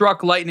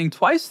struck lightning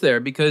twice there,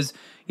 because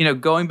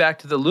going back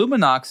to the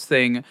Luminox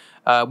thing,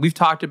 we've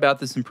talked about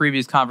this in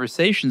previous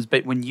conversations.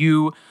 But when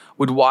you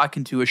would walk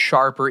into a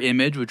Sharper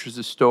Image, which was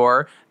a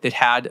store that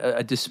had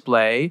a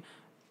display,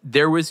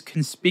 there was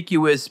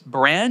conspicuous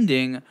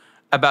branding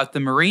about the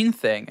Marine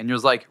thing, and it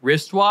was like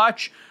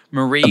wristwatch, About the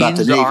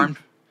Marines, Navy. armed.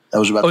 That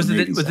was about Oh, the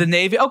Navy. Was the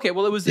Navy? Okay,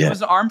 well, it was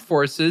the armed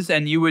forces,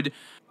 and you would.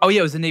 Oh yeah,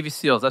 it was the Navy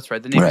SEALs. That's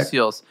right, the Navy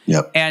SEALs.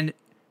 Yep. And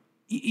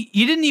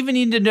you didn't even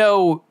need to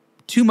know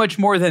too much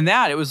more than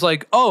that. It was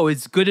like, oh,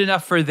 it's good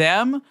enough for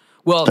them.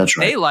 Well, That's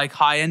right. They like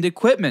high-end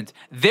equipment.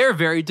 They're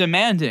very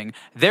demanding.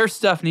 Their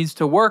stuff needs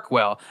to work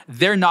well.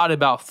 They're not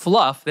about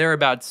fluff. They're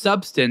about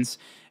substance.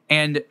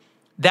 And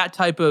that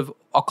type of,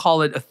 I'll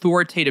call it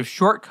authoritative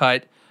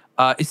shortcut,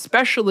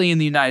 especially in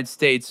the United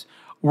States,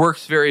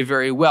 works very,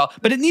 very well.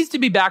 But it needs to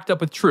be backed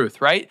up with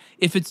truth, right?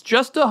 If it's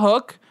just a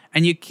hook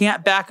and you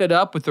can't back it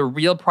up with a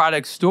real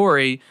product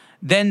story,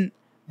 then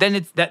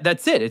it's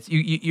that's it. It's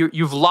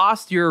you've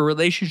lost your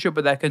relationship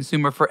with that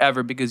consumer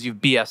forever because you've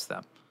BS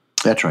them.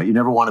 That's right. You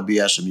never want to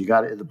BS them. You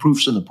got it. The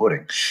proof's in the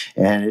pudding,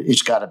 and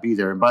it's got to be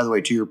there. And by the way,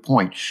 to your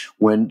point,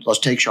 let's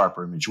take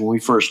Sharper Image. When we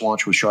first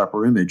launched with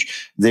Sharper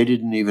Image, they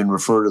didn't even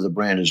refer to the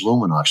brand as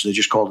Luminox. They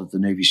just called it the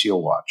Navy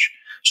SEAL watch.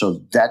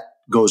 So that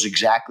goes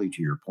exactly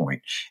to your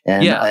point.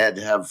 And I had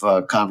to have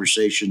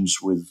conversations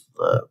with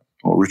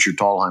Richard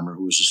Thalheimer,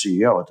 who was the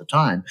CEO at the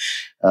time,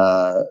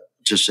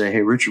 to say,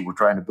 "Hey, Richard, we're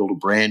trying to build a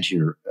brand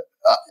here.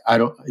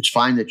 It's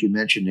fine that you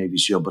mentioned Navy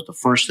SEAL, but the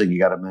first thing you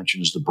got to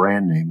mention is the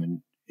brand name."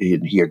 And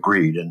he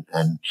agreed, and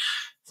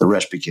the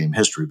rest became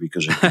history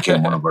because it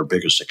became one of our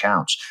biggest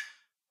accounts.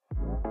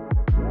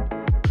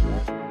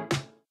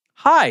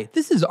 Hi,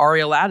 this is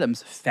Ariel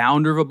Adams,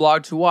 founder of A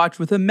Blog to Watch,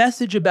 with a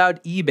message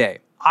about eBay.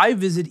 I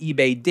visit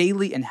eBay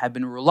daily and have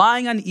been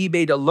relying on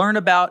eBay to learn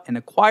about and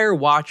acquire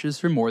watches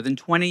for more than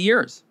 20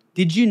 years.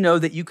 Did you know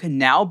that you can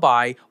now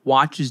buy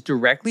watches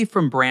directly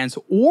from brands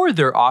or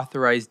their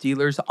authorized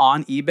dealers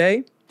on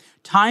eBay?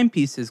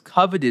 Timepieces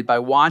coveted by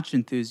watch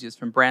enthusiasts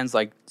from brands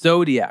like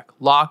Zodiac,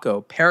 Laco,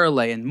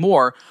 Parallel, and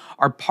more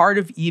are part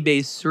of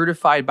eBay's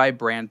Certified by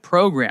Brand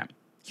program.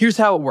 Here's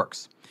how it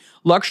works.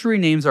 Luxury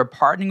names are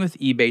partnering with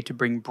eBay to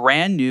bring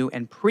brand new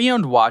and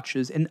pre-owned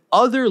watches and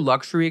other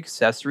luxury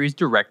accessories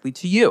directly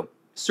to you.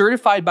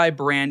 Certified by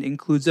Brand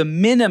includes a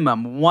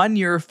minimum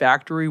 1-year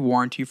factory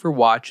warranty for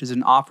watches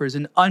and offers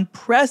an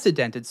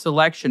unprecedented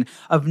selection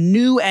of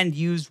new and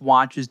used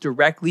watches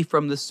directly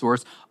from the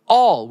source,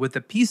 all with the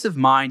peace of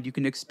mind you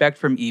can expect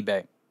from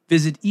eBay.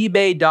 Visit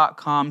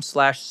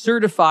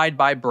ebay.com/certified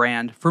by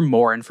brand for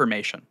more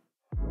information.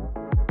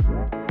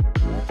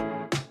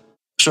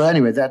 So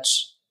anyway,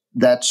 that's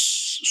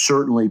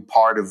certainly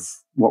part of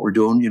what we're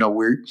doing.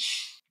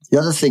 The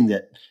other thing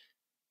that,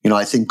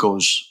 I think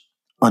goes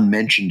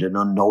unmentioned and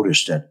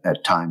unnoticed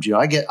at times.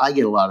 I get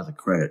a lot of the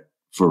credit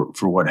for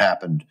what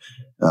happened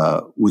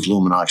with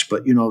Luminox,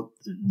 but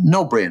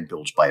no brand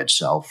builds by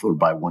itself or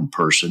by one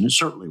person. It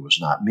certainly was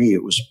not me.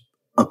 It was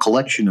a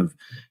collection of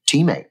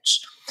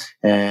teammates,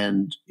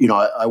 and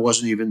I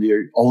wasn't even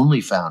the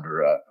only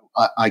founder.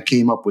 I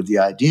came up with the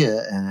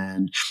idea,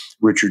 and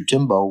Richard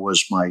Timbo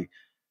was my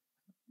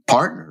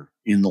partner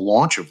in the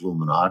launch of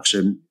Luminox,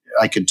 and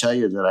I can tell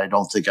you that I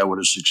don't think I would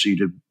have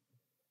succeeded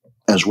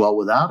as well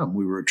without him.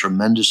 We were a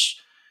tremendous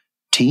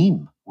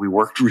team. We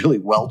worked really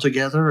well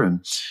together,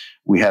 and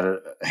we had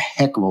a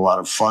heck of a lot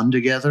of fun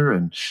together,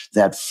 and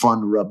that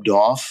fun rubbed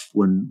off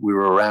when we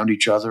were around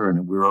each other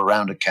and we were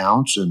around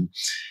accounts, and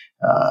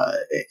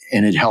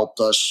it helped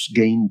us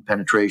gain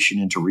penetration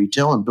into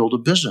retail and build a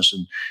business.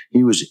 And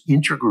he was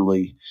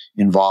integrally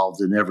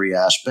involved in every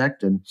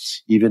aspect. And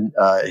even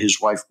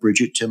his wife,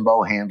 Bridget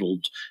Timbo,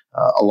 handled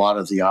a lot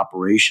of the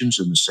operations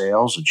and the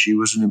sales. And she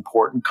was an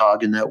important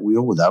cog in that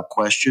wheel without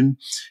question.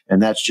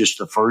 And that's just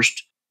the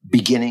first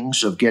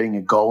beginnings of getting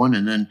it going.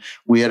 And then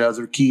we had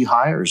other key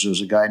hires. There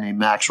was a guy named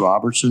Max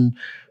Robertson,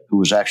 who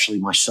was actually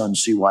my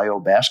son's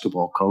CYO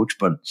basketball coach,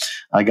 but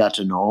I got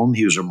to know him.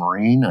 He was a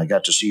Marine. I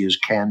got to see his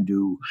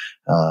can-do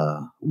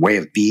way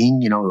of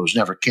being. It was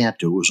never can't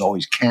do. It was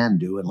always can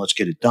do, and let's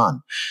get it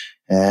done.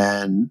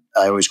 And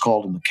I always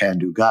called him a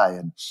can-do guy.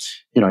 And,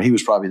 he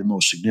was probably the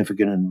most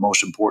significant and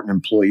most important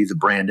employee the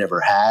brand ever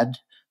had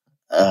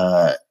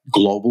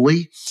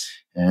globally.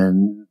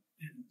 And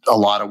a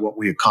lot of what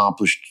we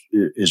accomplished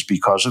is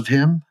because of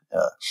him.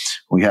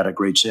 We had a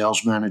great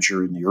sales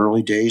manager in the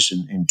early days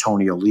in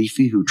Tony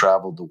Alifi, who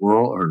traveled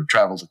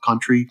the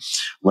country,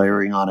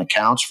 layering on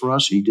accounts for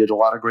us. He did a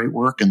lot of great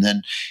work. And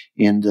then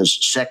in the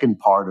second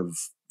part of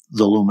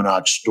the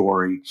Luminox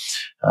story,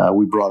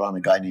 we brought on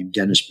a guy named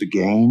Dennis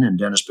Begane, and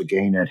Dennis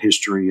Begane had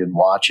history in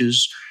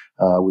watches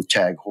with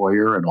Tag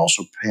Heuer and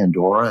also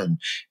Pandora.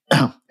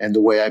 And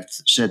the way I've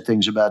said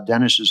things about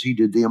Dennis is he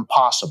did the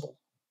impossible.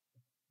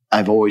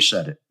 I've always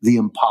said it, the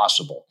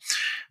impossible.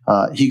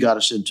 He got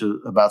us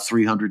into about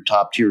 300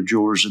 top-tier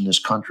jewelers in this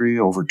country.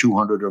 Over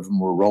 200 of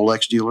them were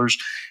Rolex dealers.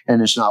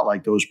 And it's not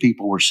like those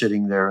people were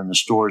sitting there in the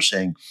store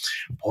saying,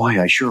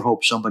 boy, I sure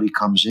hope somebody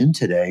comes in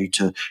today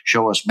to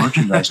show us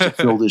merchandise to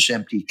fill this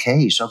empty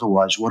case.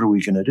 Otherwise, what are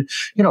we going to do?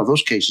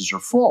 Those cases are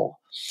full.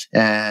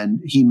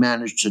 And he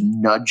managed to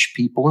nudge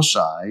people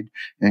aside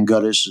and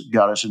got us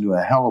into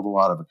a hell of a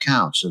lot of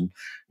accounts. And,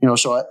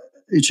 so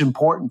it's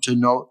important to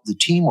note the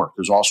teamwork.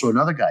 There's also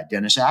another guy,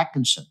 Dennis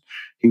Atkinson.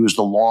 He was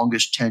the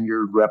longest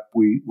tenured rep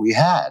we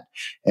had.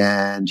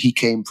 And he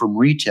came from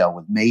retail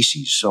with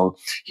Macy's. So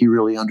he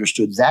really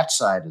understood that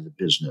side of the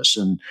business.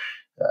 And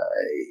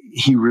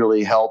he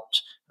really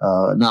helped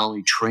not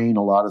only train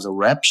a lot of the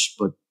reps,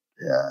 but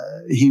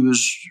he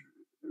was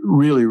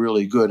really,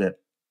 really good at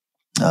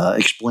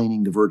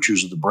explaining the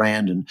virtues of the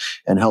brand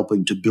and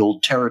helping to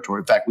build territory.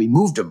 In fact, we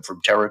moved him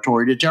from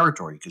territory to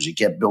territory because he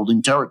kept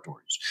building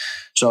territories.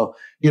 So,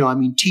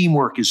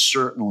 teamwork is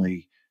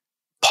certainly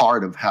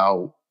part of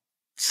how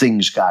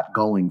things got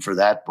going for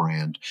that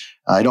brand.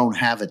 I don't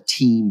have a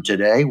team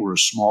today. We're a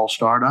small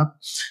startup.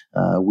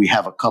 We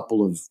have a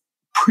couple of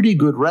pretty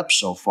good reps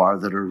so far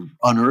that are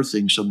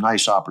unearthing some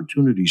nice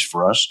opportunities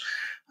for us.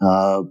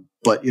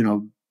 But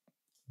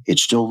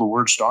it's still the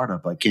word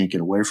startup. I can't get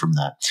away from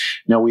that.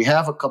 Now, we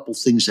have a couple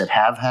things that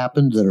have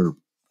happened that are,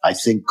 I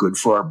think, good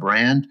for our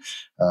brand.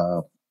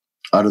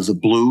 Out of the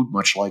blue,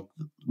 much like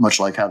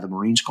how the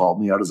Marines called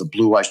me, out of the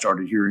blue, I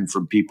started hearing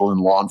from people in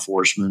law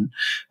enforcement,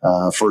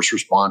 first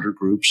responder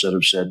groups that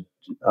have said,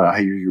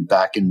 hey, you're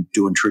back in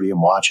doing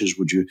tritium watches.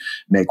 Would you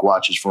make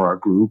watches for our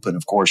group? And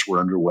of course, we're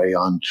underway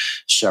on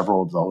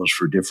several of those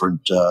for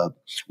different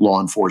law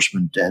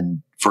enforcement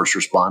and first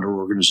responder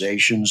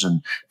organizations.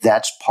 And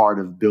that's part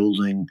of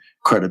building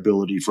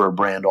credibility for a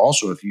brand.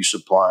 Also, if you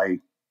supply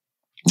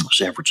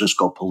San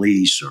Francisco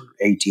police or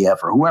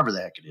ATF or whoever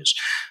the heck it is,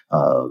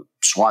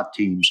 SWAT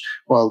teams,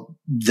 well,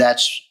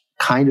 that's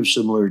kind of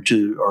similar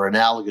to or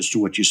analogous to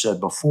what you said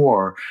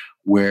before,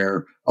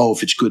 where,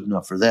 if it's good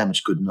enough for them,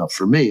 it's good enough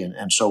for me.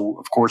 And so,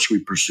 of course, we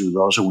pursue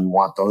those and we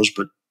want those,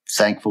 but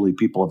thankfully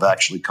people have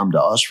actually come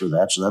to us for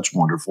that. So that's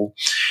wonderful.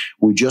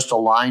 We just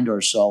aligned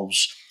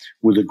ourselves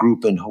with a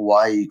group in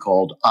Hawaii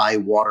called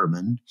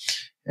iWaterman.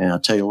 And I'll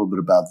tell you a little bit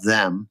about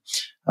them.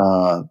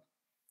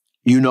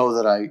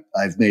 That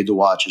I've made the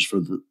watches for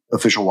the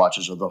official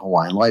watches of the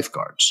Hawaiian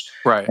lifeguards.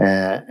 Right.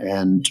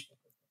 And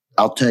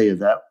I'll tell you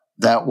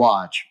that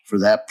watch for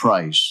that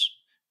price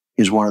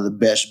is one of the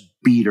best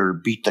beat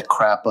the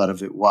crap out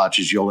of it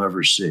watches you'll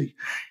ever see.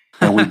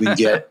 And we've been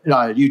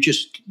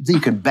you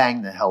can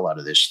bang the hell out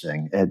of this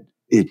thing and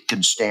it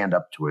can stand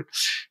up to it.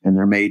 And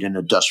they're made in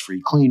a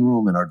dust-free clean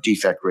room and our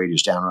defect rate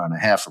is down around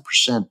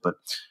 0.5%, but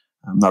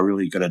I'm not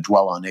really going to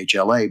dwell on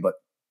HLA, but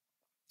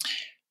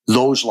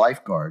those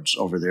lifeguards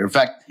over there. In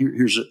fact,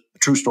 here's a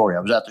true story. I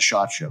was at the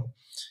SHOT Show.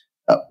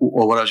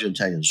 What I was going to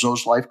tell you is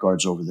those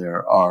lifeguards over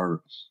there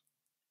are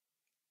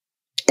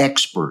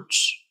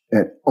experts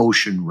at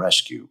ocean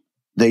rescue.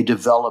 They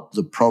develop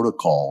the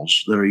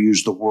protocols that are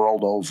used the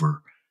world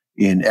over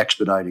in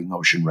expediting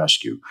ocean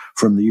rescue,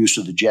 from the use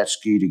of the jet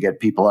ski to get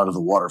people out of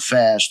the water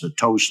fast, the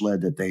tow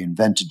sled that they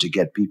invented to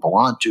get people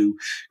onto,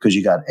 because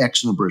you got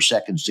X number of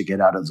seconds to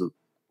get out of the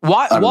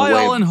Why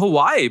all in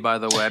Hawaii, by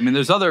the way? I mean,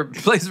 there's other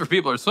places where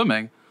people are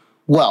swimming.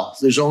 Well,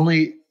 there's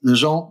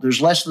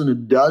less than a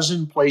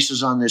dozen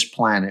places on this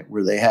planet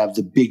where they have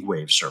the big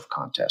wave surf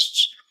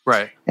contests.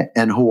 Right.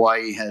 And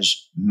Hawaii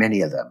has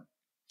many of them.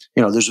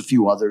 There's a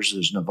few others.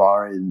 There's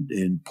Navarre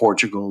in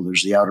Portugal.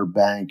 There's the Outer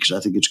Banks, I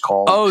think it's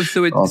called. Oh,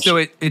 so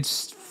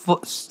it's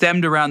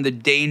stemmed around the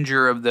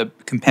danger of the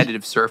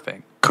competitive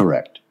surfing.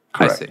 Correct.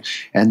 I see.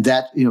 And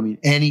that,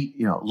 any,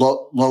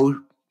 low,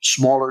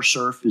 smaller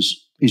surf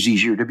is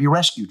easier to be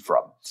rescued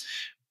from.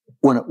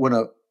 When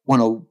a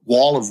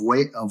wall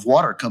of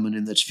water coming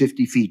in that's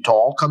 50 feet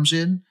tall comes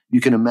in, you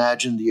can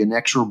imagine the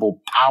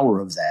inexorable power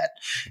of that.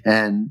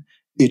 And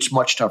it's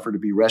much tougher to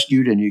be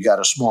rescued, and you got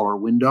a smaller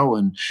window.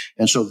 And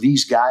so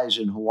these guys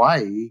in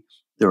Hawaii,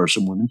 there are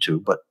some women too,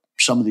 but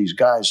some of these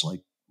guys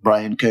like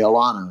Brian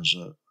Kealana,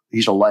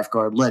 he's a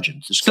lifeguard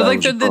legend. So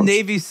like the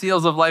Navy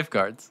SEALs of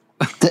lifeguards.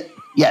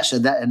 Yes.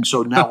 And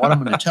so now what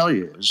I'm going to tell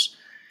you is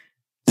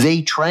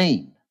they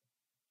train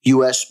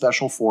U.S.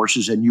 Special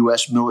Forces and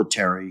U.S.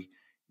 military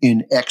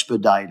in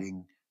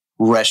expediting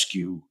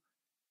rescue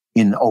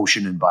in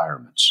ocean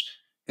environments.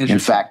 In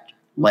fact,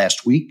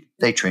 last week,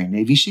 they trained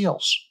Navy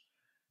SEALs.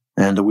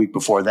 And the week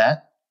before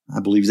that, I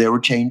believe they were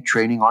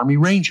training Army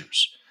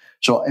Rangers.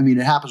 So, it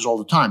happens all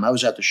the time. I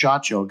was at the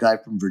SHOT Show. A guy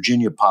from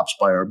Virginia pops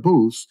by our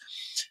booth.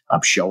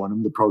 I'm showing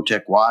him the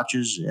Protek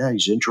watches. Yeah,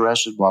 he's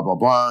interested, blah, blah,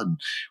 blah. And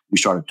we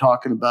started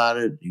talking about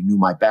it. He knew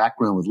my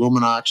background with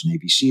Luminox,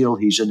 Navy SEAL.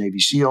 He's a Navy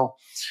SEAL.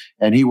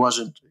 And he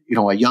wasn't,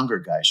 a younger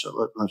guy.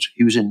 So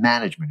he was in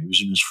management. He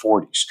was in his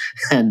 40s.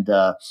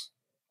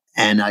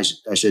 And I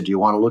said, do you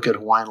want to look at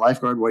Hawaiian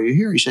Lifeguard while you're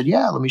here? He said,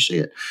 yeah, let me see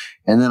it.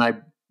 And then I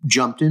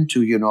jumped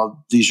into,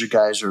 these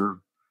guys are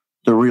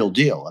the real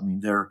deal.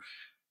 They're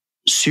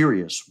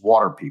serious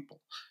water people.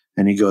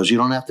 And he goes, you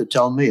don't have to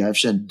tell me. I've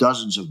sent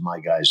dozens of my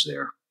guys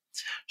there.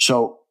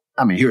 So,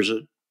 here's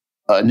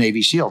a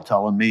Navy SEAL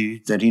telling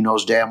me that he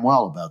knows damn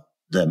well about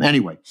them.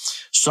 Anyway,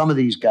 some of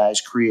these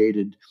guys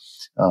created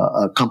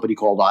a company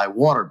called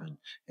iWaterman.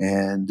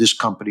 And this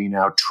company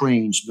now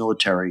trains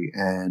military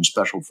and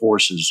special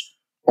forces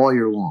all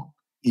year long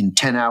in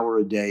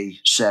 10-hour-a-day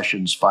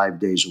sessions, 5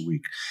 days a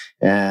week.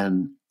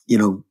 And,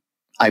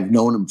 I've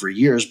known him for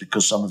years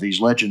because some of these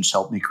legends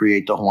helped me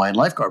create the Hawaiian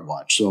Lifeguard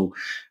Watch. So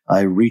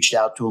I reached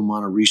out to him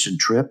on a recent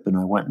trip, and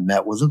I went and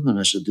met with him, and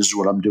I said, this is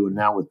what I'm doing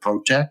now with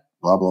Protek,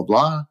 blah, blah,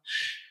 blah.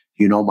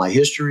 You know my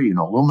history, you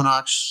know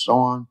Luminox, so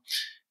on.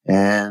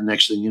 And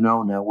next thing you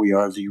know, now we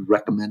are the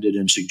recommended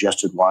and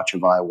suggested watch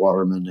of I.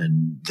 Waterman,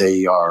 and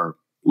they are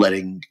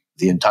letting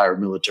the entire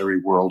military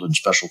world and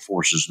special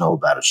forces know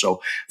about it.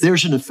 So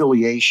there's an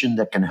affiliation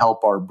that can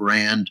help our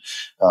brand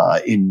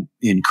in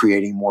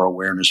creating more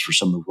awareness for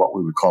some of what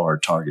we would call our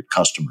target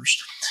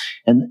customers.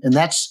 And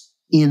that's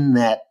in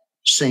that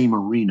same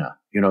arena,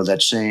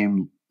 that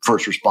same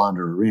first responder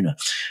arena.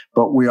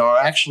 But we are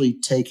actually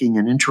taking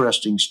an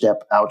interesting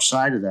step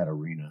outside of that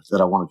arena that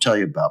I want to tell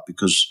you about,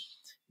 because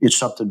it's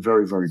something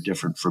very, very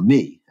different for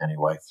me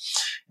anyway,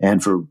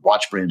 and for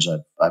watch brands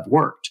I've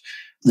worked.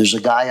 There's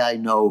a guy I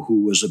know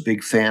who was a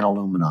big fan of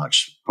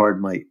Luminox.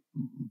 Pardon my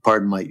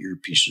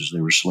earpieces; they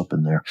were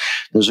slipping there.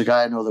 There's a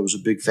guy I know that was a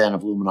big fan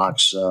of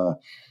Luminox.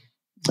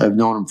 I've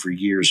known him for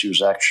years. He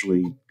was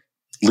actually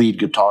lead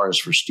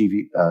guitarist for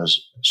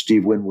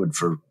Steve Winwood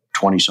for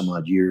 20 some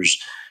odd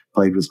years.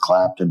 Played with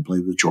Clapton,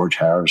 played with George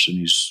Harrison.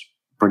 He's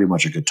pretty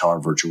much a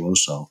guitar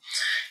virtuoso.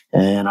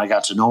 And I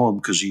got to know him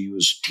because he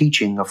was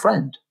teaching a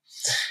friend.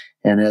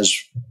 And as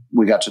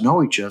we got to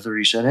know each other,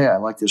 he said, hey, I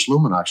like this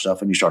Luminox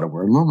stuff. And he started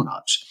wearing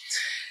Luminox.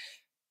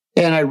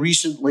 And I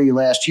recently,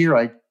 last year,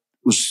 I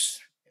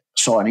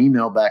saw an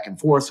email back and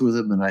forth with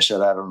him. And I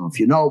said, I don't know if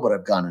you know, but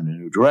I've gone in a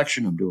new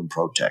direction. I'm doing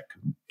Protek.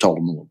 Told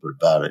him a little bit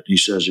about it. He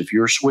says, if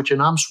you're switching,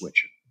 I'm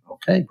switching.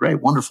 Okay,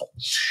 great, wonderful.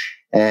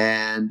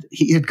 And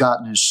he had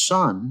gotten his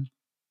son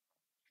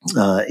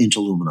into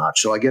Luminox.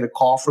 So I get a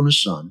call from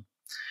his son.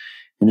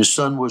 And his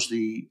son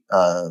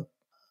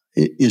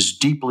is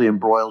deeply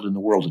embroiled in the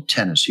world of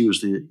tennis. He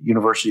was the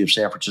University of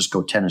San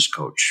Francisco tennis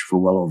coach for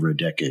well over a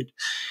decade.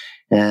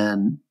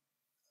 And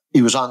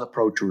he was on the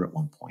pro tour at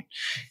one point.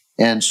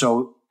 And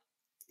so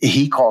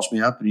he calls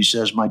me up and he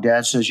says, my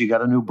dad says, you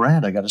got a new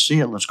brand. I got to see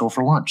it. Let's go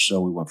for lunch.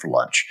 So we went for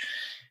lunch.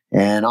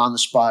 And on the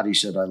spot, he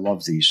said, I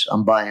love these.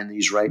 I'm buying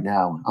these right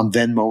now. I'm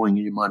Venmoing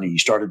you money. He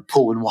started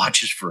pulling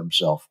watches for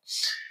himself.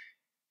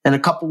 And a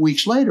couple of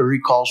weeks later, he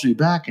calls me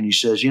back and he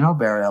says,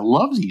 Barry, I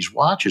love these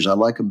watches. I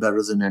like them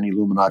better than any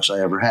Luminox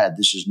I ever had.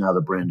 This is now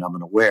the brand I'm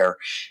going to wear.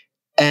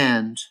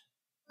 And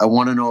I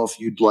want to know if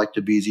you'd like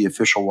to be the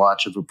official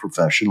watch of a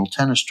professional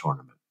tennis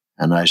tournament.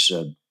 And I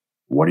said,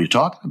 what are you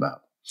talking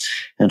about?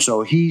 And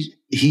so he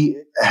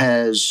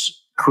has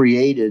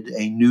created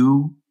a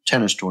new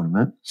tennis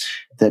tournament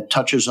that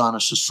touches on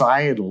a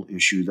societal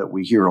issue that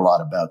we hear a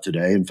lot about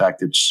today. In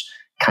fact, it's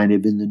kind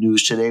of in the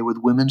news today with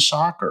women's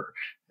soccer.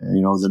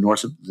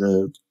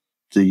 The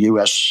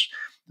U.S.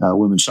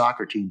 Women's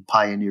soccer team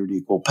pioneered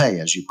equal pay,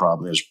 as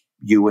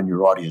you and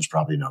your audience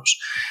probably knows.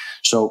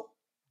 So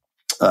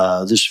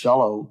this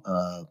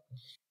fellow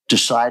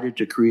decided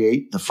to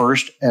create the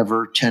first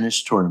ever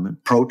tennis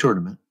tournament, pro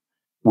tournament,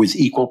 with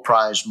equal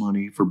prize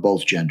money for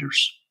both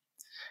genders,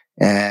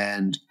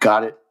 and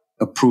got it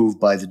approved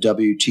by the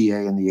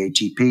WTA and the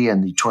ATP,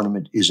 and the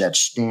tournament is at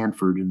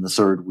Stanford in the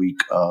third week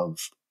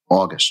of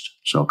August,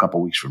 so a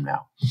couple weeks from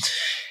now.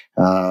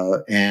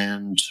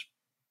 And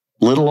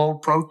little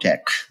old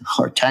Protek,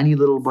 our tiny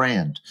little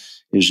brand,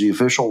 is the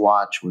official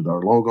watch with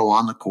our logo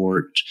on the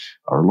court,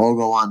 our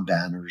logo on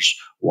banners,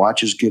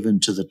 watches given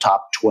to the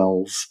top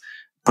 12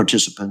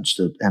 participants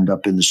that end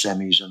up in the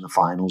semis and the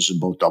finals in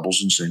both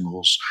doubles and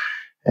singles,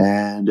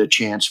 and a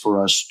chance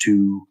for us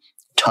to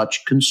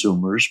touch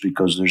consumers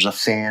because there's a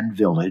fan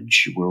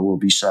village where we'll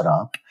be set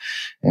up,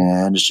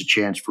 and it's a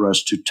chance for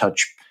us to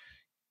touch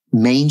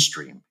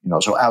mainstream,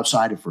 so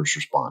outside of first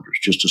responders,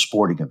 just a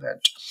sporting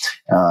event,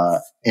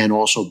 and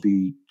also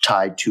be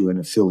tied to and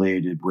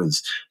affiliated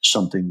with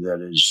something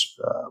that is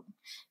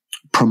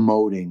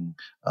promoting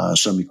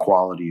some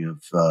equality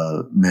of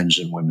men's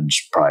and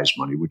women's prize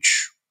money,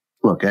 which,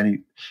 look, I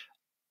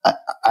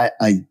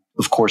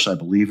of course I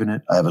believe in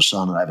it. I have a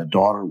son and I have a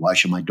daughter. Why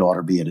should my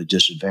daughter be at a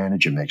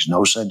disadvantage? It makes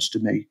no sense to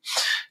me.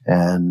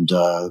 And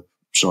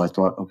so I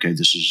thought, okay,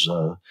 this is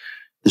a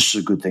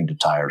good thing to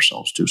tie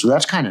ourselves to. So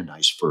that's kind of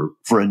nice for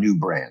a new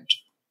brand.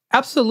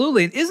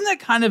 Absolutely. And isn't it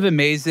kind of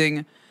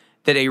amazing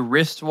that a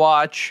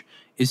wristwatch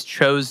is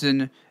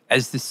chosen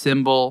as the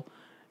symbol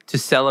to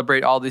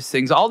celebrate all these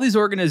things? All these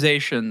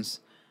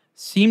organizations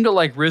seem to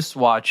like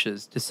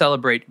wristwatches to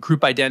celebrate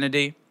group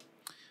identity,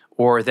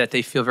 or that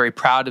they feel very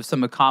proud of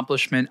some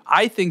accomplishment.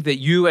 I think that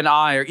you and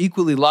I are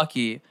equally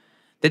lucky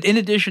that in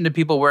addition to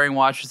people wearing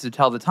watches to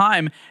tell the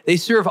time, they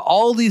serve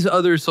all these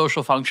other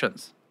social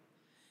functions.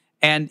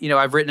 And,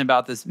 I've written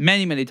about this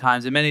many, many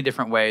times in many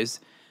different ways,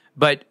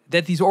 but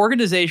that these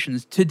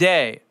organizations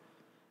today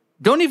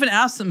don't even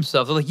ask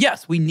themselves, they're like,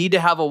 yes, we need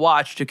to have a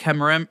watch to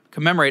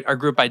commemorate our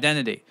group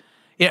identity.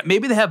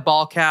 Maybe they have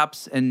ball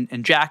caps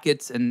and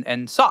jackets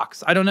and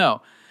socks. I don't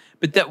know.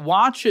 But that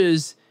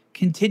watches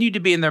continue to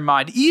be in their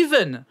mind,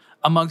 even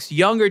amongst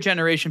younger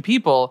generation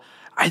people,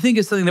 I think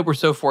is something that we're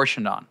so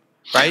fortunate on,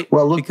 right?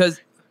 Well, look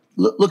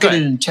at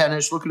it in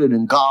tennis, look at it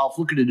in golf,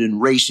 look at it in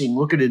racing,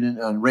 look at it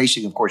in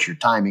racing, of course, your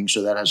timing,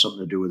 so that has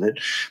something to do with it.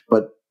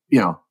 But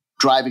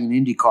driving an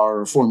Indy car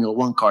or a Formula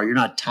One car, you're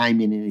not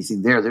timing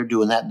anything there. They're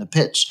doing that in the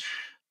pits.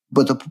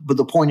 But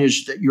the point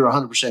is that you're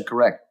 100%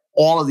 correct.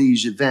 All of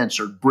these events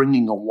are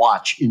bringing a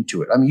watch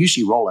into it. I mean, you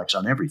see Rolex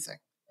on everything.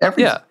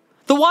 Everything. Yeah.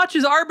 The watch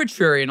is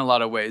arbitrary in a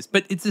lot of ways,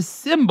 but it's a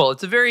symbol.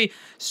 It's a very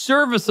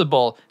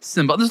serviceable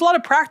symbol. There's a lot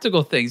of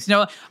practical things.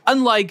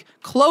 Unlike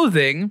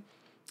clothing,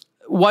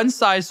 one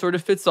size sort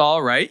of fits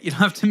all, right? You don't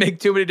have to make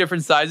too many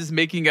different sizes,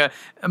 making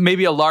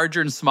maybe a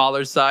larger and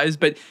smaller size,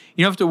 but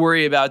you don't have to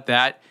worry about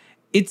that.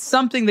 It's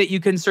something that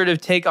you can sort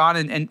of take on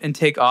and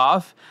take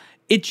off.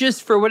 It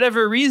just, for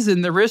whatever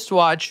reason, the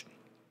wristwatch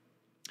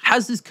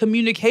has this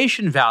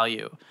communication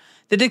value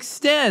that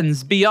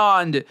extends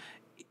beyond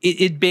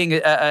it being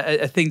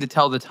a thing to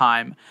tell the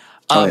time.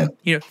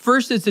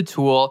 First it's a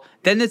tool,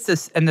 then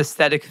it's an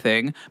aesthetic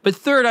thing, but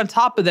third on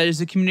top of that is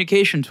a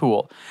communication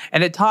tool,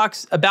 and it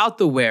talks about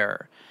the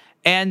wearer.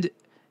 And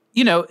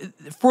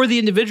for the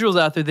individuals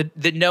out there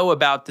that know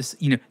about this,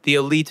 the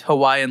elite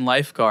Hawaiian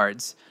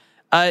lifeguards,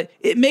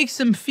 it makes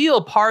them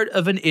feel part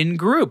of an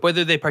in-group,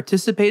 whether they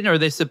participate or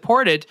they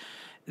support it.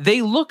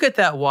 They look at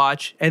that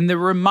watch and they're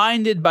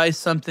reminded by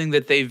something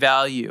that they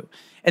value.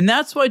 And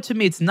that's why, to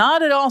me, it's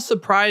not at all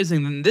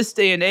surprising that in this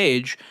day and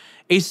age,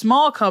 a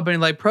small company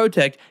like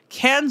Protek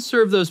can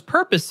serve those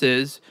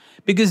purposes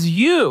because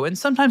you, and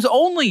sometimes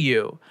only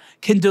you,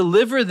 can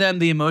deliver them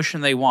the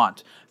emotion they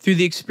want through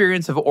the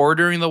experience of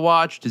ordering the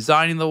watch,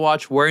 designing the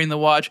watch, wearing the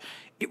watch.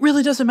 It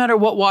really doesn't matter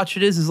what watch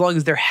it is as long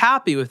as they're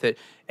happy with it.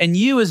 And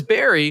you as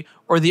Barry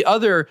or the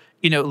other,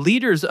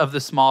 leaders of the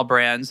small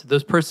brands,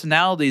 those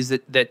personalities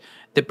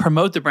that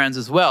promote the brands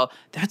as well,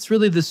 that's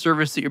really the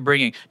service that you're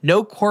bringing.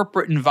 No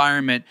corporate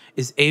environment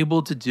is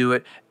able to do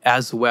it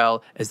as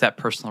well as that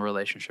personal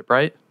relationship,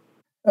 right?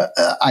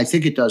 I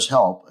think it does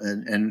help.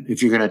 And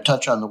if you're going to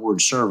touch on the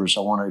word service,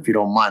 if you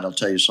don't mind, I'll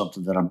tell you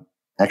something that I'm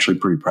actually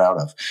pretty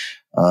proud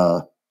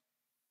of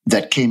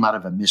that came out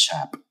of a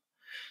mishap.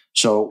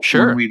 So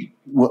sure.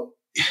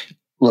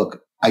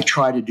 Look, I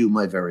try to do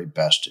my very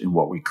best in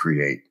what we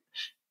create.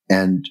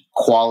 And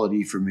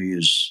quality for me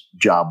is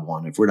job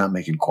one. If we're not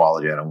making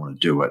quality, I don't want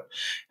to do it.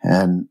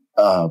 And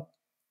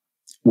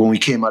when we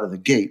came out of the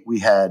gate, we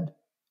had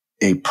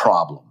a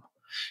problem.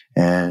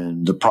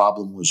 And the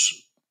problem was,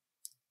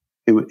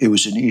 it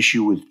was an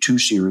issue with 2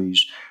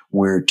 series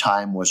where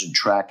time wasn't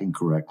tracking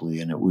correctly,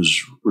 and it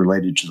was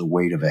related to the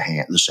weight of a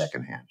hand, the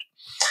second hand.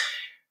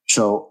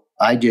 So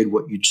I did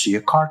what you'd see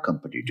a car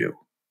company do.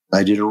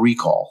 I did a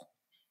recall.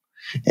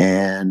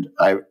 And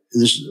it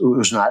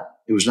was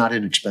not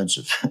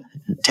inexpensive,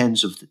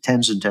 tens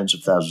and tens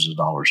of thousands of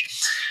dollars.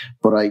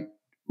 But I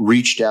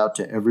reached out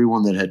to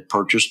everyone that had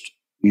purchased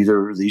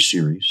either of these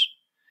series.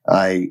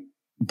 I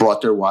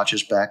brought their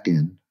watches back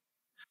in.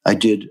 I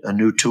did a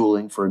new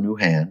tooling for a new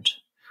hand.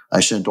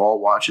 I sent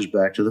all watches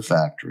back to the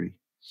factory.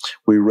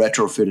 We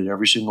retrofitted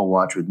every single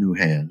watch with new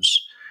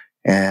hands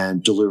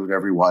and delivered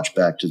every watch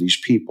back to these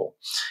people.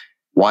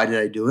 Why did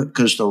I do it?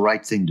 Because it's the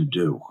right thing to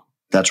do.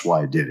 That's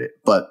why I did it.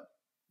 But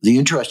the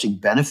interesting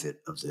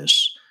benefit of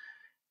this,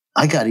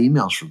 I got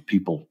emails from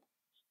people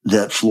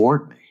that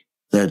floored me,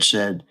 that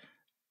said,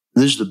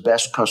 this is the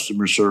best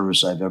customer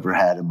service I've ever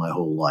had in my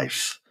whole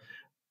life.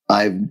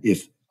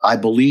 If I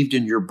believed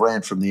in your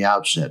brand from the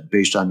outset,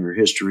 based on your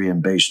history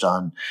and based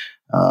on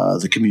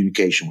the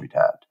communication we'd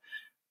had.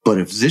 But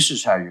if this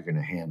is how you're going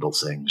to handle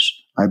things,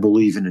 I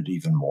believe in it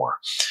even more.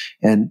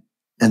 And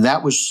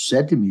that was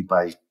said to me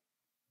by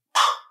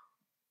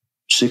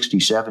 60,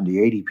 70,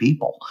 80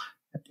 people.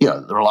 There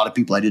are a lot of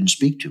people I didn't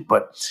speak to,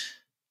 but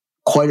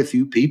quite a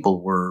few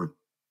people were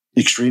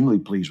extremely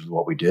pleased with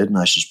what we did. And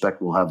I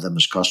suspect we'll have them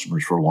as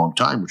customers for a long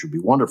time, which would be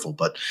wonderful.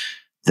 But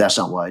that's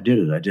not why I did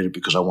it. I did it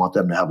because I want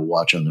them to have a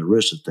watch on their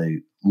wrist that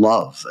they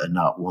love and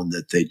not one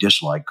that they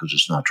dislike because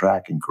it's not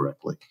tracking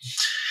correctly.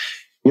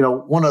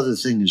 One other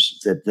thing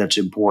is that's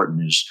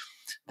important is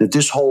that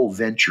this whole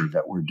venture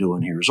that we're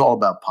doing here is all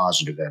about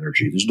positive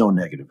energy. There's no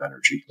negative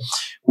energy.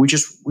 We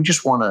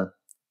just want to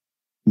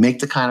make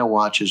the kind of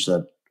watches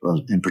that,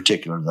 in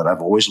particular, that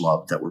I've always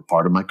loved, that were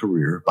part of my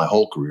career, my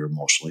whole career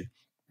mostly.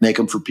 Make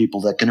them for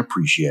people that can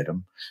appreciate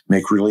them,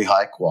 make really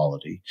high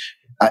quality,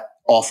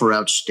 offer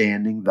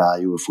outstanding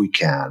value if we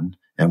can,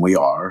 and we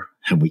are,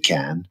 and we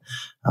can,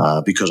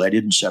 because I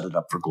didn't set it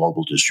up for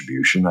global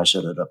distribution. I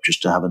set it up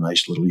just to have a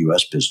nice little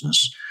U.S.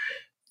 business.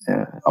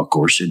 Of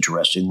course,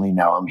 interestingly,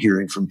 now I'm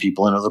hearing from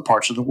people in other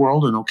parts of the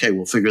world, and okay,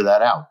 we'll figure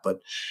that out. But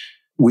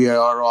we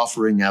are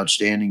offering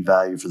outstanding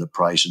value for the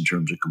price in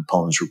terms of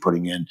components we're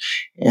putting in.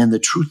 And the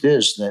truth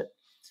is that,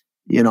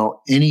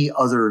 any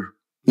other,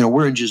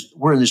 we're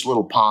in this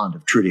little pond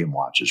of tritium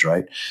watches,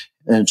 right?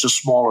 And it's a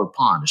smaller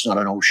pond. It's not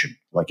an ocean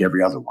like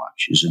every other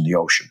watch is in the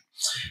ocean.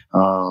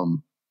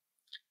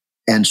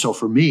 And so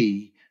for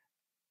me,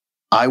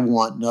 I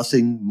want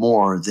nothing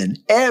more than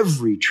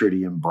every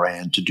tritium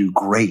brand to do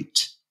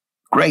great.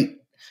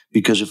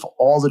 Because if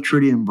all the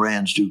tritium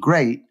brands do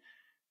great,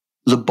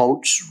 the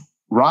boats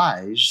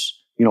rise,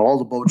 all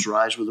the boats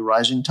rise with the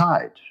rising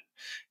tide.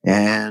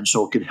 And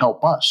so it could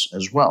help us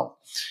as well.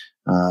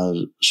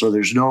 So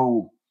there's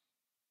no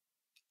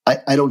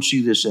I don't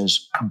see this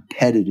as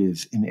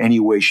competitive in any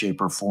way,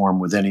 shape, or form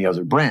with any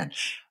other brand.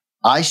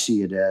 I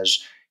see it as,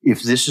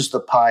 if this is the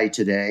pie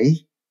today,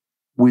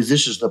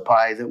 this is the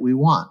pie that we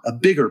want, a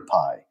bigger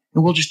pie.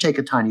 And we'll just take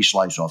a tiny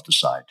slice off the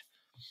side.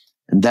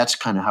 And that's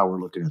kind of how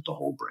we're looking at the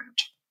whole brand.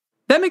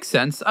 That makes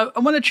sense. I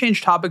want to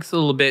change topics a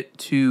little bit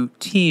to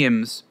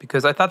teams,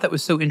 because I thought that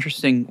was so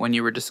interesting when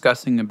you were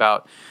discussing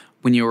about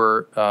when you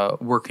were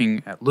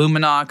working at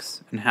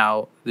Luminox and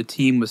how the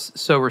team was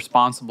so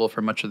responsible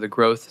for much of the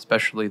growth,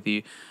 especially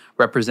the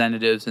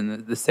representatives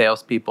and the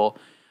salespeople.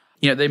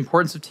 The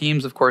importance of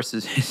teams, of course,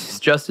 is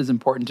just as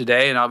important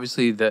today. And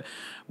obviously,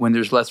 when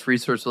there's less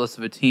resources, less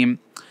of a team.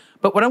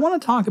 But what I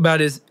want to talk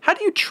about is, how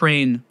do you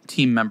train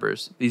team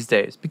members these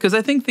days? Because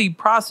I think the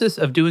process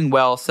of doing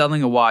well,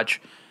 selling a watch,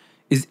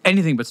 is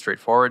anything but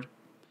straightforward.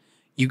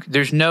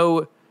 There's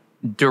no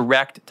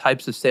direct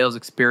types of sales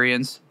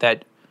experience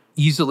that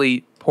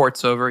easily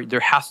ports over.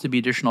 There has to be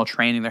additional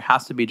training. There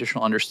has to be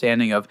additional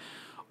understanding of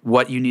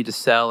what you need to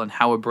sell and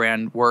how a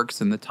brand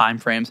works and the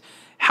timeframes.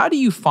 How do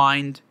you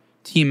find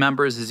team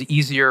members? Is it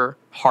easier,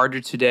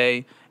 harder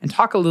today? And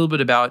talk a little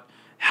bit about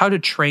how to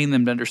train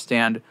them to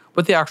understand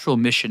what the actual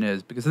mission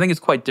is, because I think it's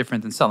quite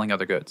different than selling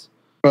other goods.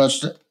 Well,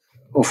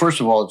 first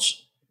of all,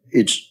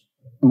 it's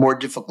more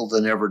difficult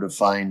than ever to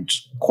find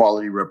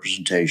quality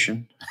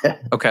representation.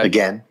 Okay.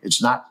 Again,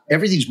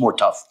 everything's more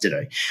tough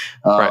today.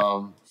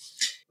 Right.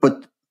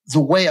 But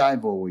the way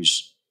I've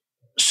always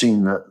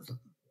seen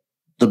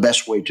the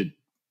best way to,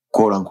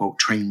 quote unquote,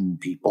 train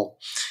people,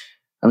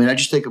 I mean, I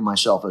just think of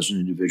myself as an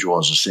individual,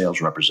 as a sales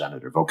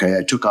representative. Okay.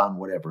 I took on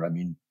whatever. I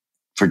mean,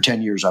 for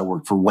 10 years, I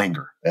worked for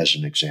Wenger as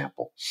an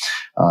example.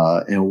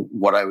 And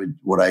what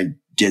I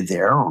did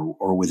there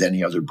or with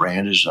any other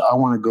brand is, I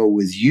want to go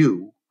with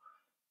you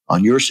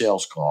on your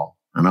sales call,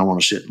 and I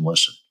want to sit and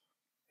listen.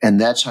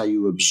 And that's how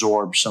you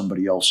absorb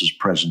somebody else's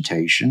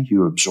presentation.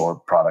 You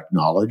absorb product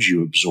knowledge.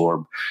 You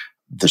absorb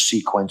the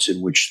sequence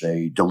in which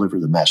they deliver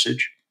the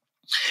message.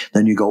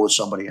 Then you go with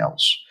somebody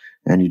else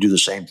and you do the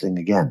same thing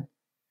again.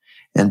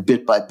 And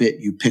bit by bit,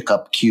 you pick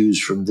up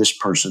cues from this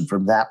person,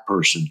 from that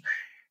person.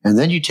 And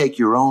then you take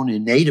your own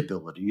innate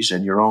abilities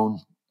and your own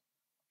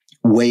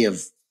way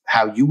of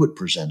how you would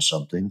present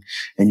something,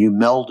 and you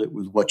meld it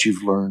with what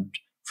you've learned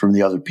from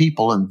the other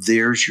people. And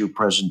there's your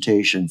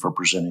presentation for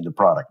presenting the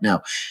product.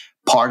 Now,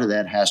 part of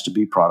that has to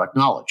be product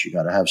knowledge. You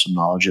got to have some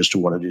knowledge as to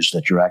what it is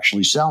that you're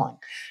actually selling.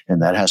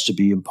 And that has to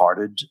be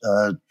imparted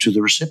to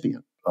the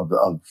recipient of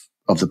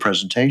the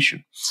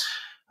presentation.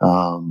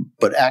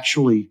 But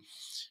actually,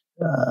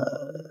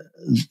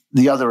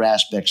 the other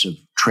aspects of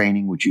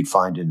training, which you'd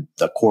find in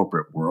the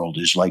corporate world,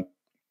 is like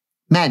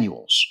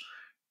manuals,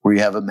 where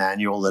you have a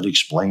manual that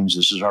explains,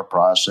 this is our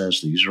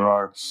process, these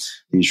are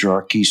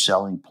our key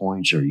selling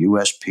points, or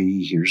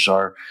USP, here's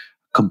our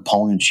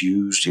components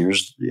used,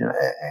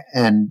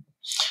 and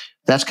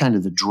that's kind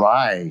of the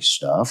dry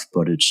stuff,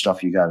 but it's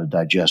stuff you got to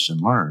digest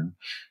and learn,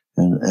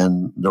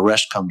 and the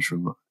rest comes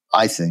from,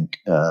 I think,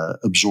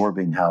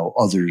 absorbing how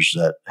others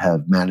that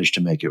have managed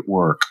to make it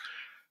work,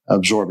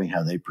 absorbing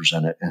how they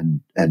present it,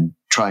 and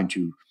trying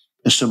to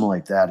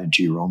assimilate that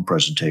into your own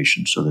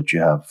presentation so that you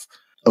have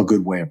a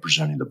good way of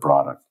presenting the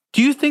product.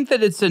 Do you think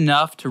that it's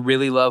enough to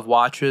really love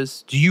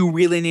watches? Do you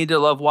really need to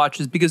love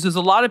watches? Because there's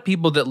a lot of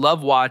people that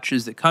love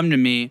watches that come to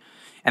me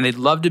and they'd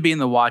love to be in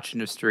the watch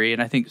industry.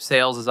 And I think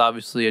sales is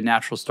obviously a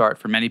natural start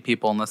for many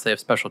people unless they have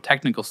special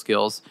technical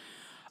skills.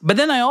 But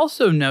then I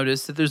also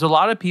notice that there's a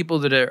lot of people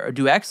that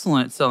do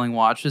excellent at selling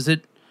watches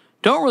that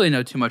don't really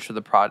know too much of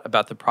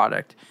about the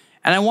product.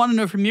 And I want to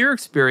know from your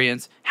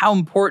experience, how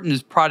important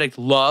is product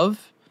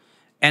love,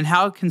 and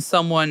how can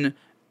someone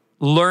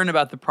learn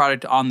about the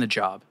product on the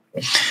job?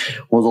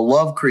 Well, the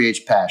love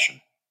creates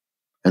passion.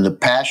 And the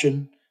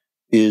passion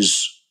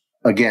is,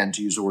 again,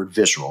 to use the word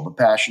visceral, the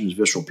passion is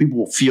visceral. People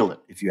will feel it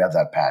if you have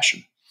that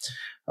passion.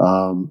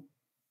 And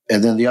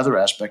then the other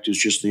aspect is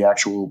just the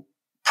actual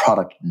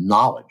product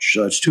knowledge.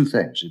 So it's two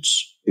things.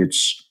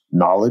 It's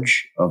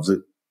knowledge of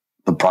the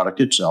product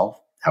itself,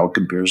 how it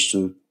compares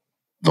to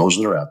those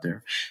that are out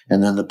there,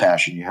 and then the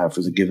passion you have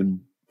for the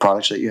given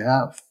products that you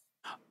have.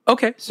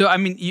 Okay. So, I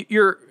mean,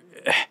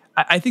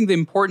 I think the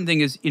important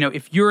thing is,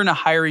 if you're in a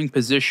hiring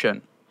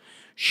position,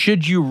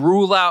 should you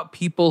rule out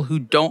people who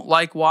don't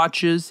like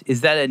watches?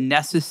 Is that a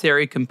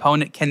necessary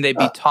component? Can they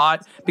be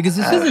taught? Because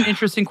this is an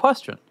interesting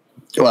question.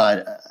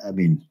 Well, I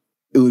mean,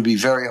 it would be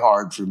very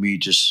hard for me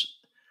to,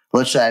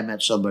 let's say I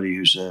met somebody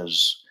who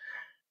says,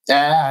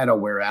 I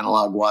don't wear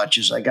analog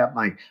watches. I got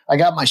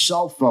my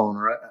cell phone,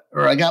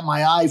 or I got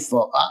my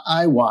iPhone,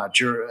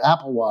 iWatch, or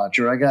Apple Watch,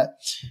 or that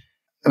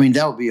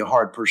would be a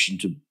hard person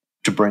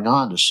to bring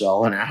on to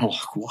sell an analog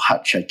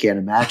watch. I can't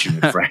imagine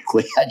it,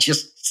 frankly. I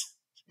just,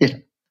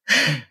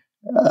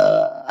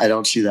 I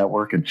don't see that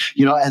working.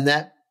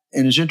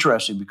 And it's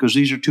interesting because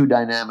these are two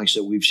dynamics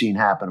that we've seen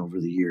happen over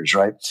the years,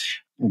 right?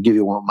 I'll give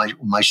you one.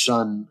 My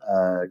son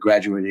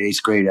graduated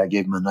 8th grade. I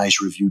gave him a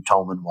nice Review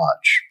Toman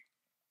watch.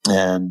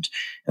 And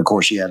of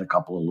course, he had a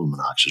couple of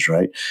Luminoxes,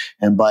 right?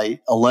 And by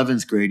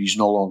 11th grade, he's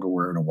no longer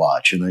wearing a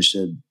watch. And I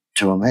said,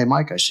 to him, "Hey,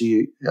 Mike, I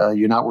see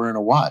you're not wearing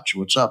a watch.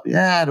 What's up?"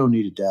 "Yeah, I don't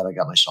need it, Dad. I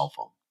got my cell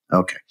phone."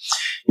 Okay.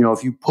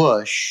 If you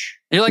push,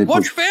 You're like,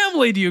 what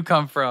family do you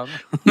come from?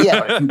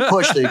 Yeah, if you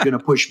push, they're going to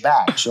push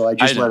back. So I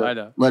just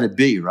let it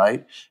be,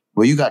 right?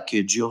 Well, you got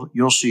kids.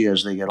 You'll see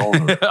as they get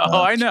older.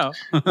 I know.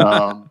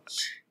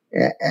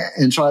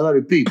 And so I let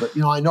it be. But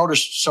I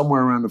noticed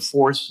somewhere around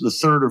the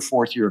third or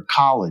fourth year of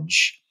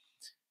college.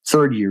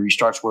 Third year, he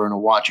starts wearing a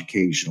watch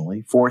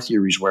occasionally. Fourth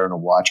year, he's wearing a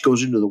watch.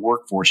 Goes into the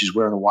workforce, he's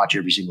wearing a watch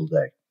every single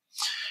day.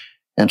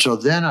 And so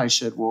then I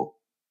said, well,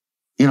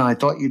 I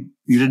thought you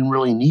didn't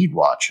really need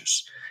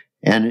watches.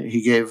 And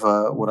he gave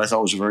what I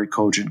thought was a very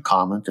cogent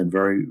comment and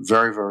very,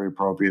 very, very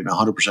appropriate and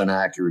 100%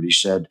 accurate. He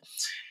said,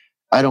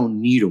 "I don't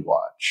need a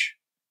watch.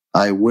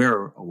 I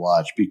wear a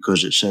watch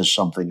because it says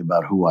something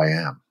about who I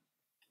am."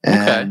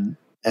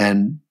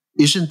 And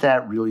isn't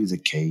that really the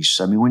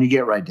case? I mean, when you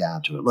get right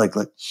down to it, like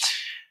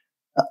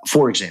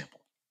for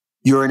example,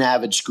 you're an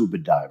avid scuba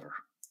diver.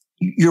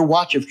 Your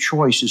watch of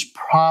choice is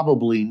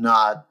probably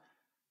not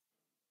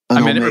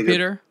a minute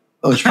repeater.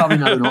 Oh, it's probably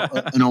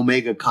not an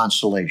Omega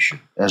Constellation,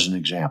 as an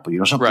example.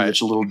 Something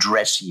that's a little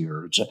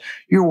dressier.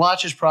 Your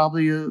watch is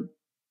probably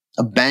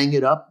a bang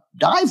it up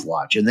dive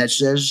watch, and that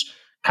says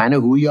kind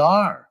of who you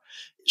are.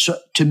 So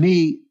to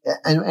me,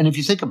 and if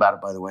you think about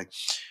it, by the way,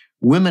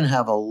 women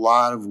have a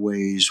lot of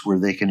ways where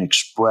they can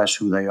express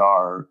who they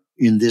are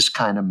in this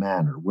kind of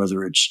manner,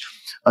 whether it's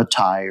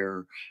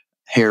attire,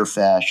 hair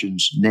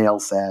fashions, nail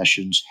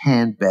fashions,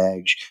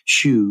 handbags,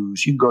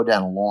 shoes. You can go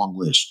down a long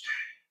list.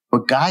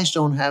 But guys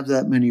don't have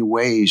that many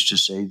ways to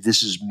say,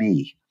 this is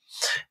me.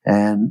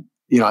 And,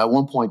 at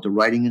one point, the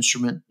writing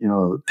instrument,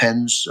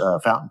 pens,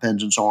 fountain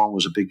pens and so on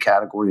was a big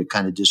category. It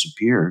kind of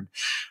disappeared.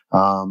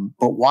 But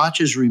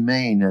watches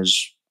remain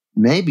as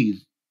maybe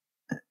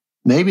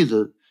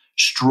the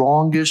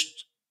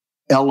strongest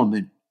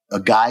element a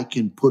guy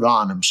can put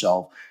on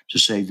himself to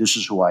say, this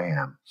is who I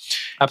am.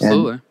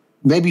 Absolutely. And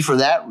maybe for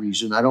that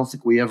reason, I don't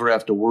think we ever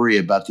have to worry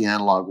about the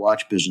analog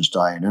watch business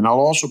dying. And I'll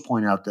also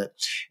point out that,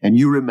 and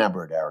you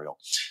remember it, Ariel,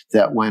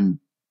 that when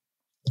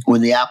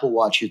the Apple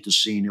Watch hit the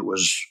scene, it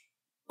was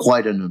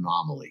quite an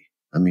anomaly.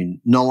 I mean,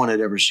 no one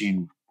had ever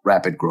seen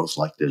rapid growth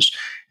like this.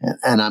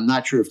 And I'm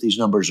not sure if these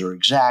numbers are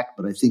exact,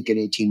 but I think in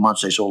 18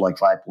 months, they sold like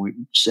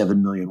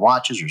 5.7 million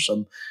watches or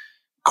some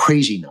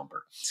crazy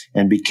number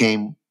and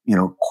became,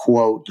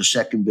 quote, the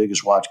second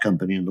biggest watch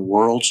company in the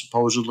world,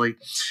 supposedly.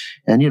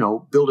 And,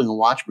 building a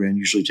watch brand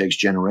usually takes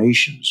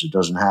generations. It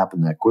doesn't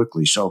happen that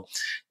quickly. So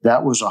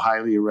that was a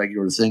highly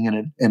irregular thing.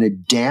 And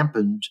it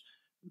dampened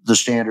the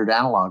standard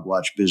analog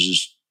watch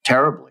business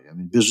terribly. I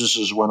mean,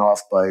 businesses went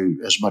off by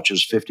as much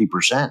as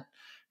 50%,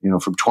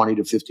 from 20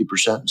 to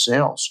 50% in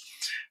sales.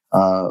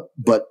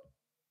 But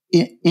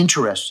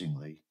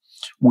interestingly,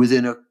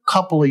 within a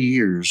couple of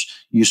years,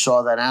 you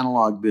saw that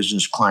analog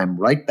business climb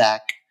right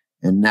back.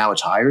 And now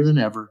it's higher than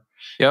ever.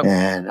 Yep.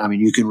 And I mean,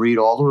 you can read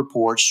all the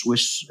reports.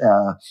 Swiss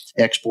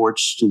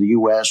exports to the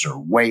U.S. are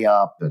way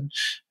up, and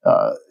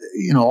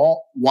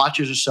all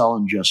watches are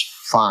selling just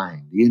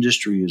fine. The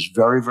industry is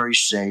very, very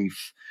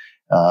safe.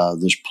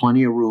 There's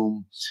plenty of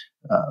room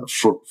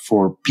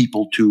for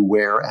people to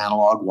wear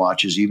analog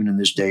watches, even in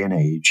this day and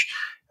age,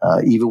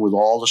 even with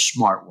all the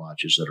smart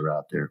watches that are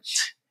out there.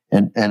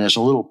 And as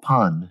a little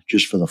pun,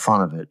 just for the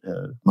fun of it,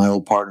 my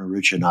old partner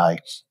Rich and I,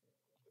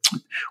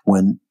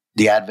 when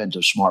the advent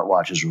of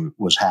smartwatches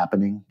was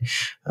happening,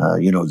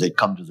 they'd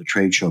come to the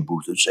trade show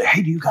booth and say,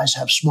 "Hey, do you guys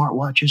have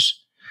smartwatches?"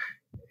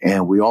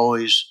 And we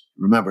always,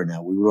 remember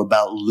now, we were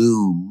about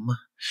Loom.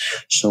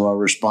 So our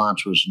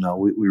response was, no,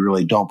 we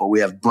really don't, but we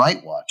have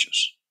bright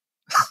watches.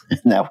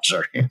 And that was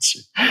our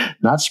answer.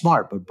 Not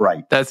smart, but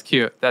bright. That's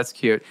cute.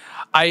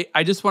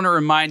 I just want to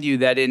remind you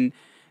that in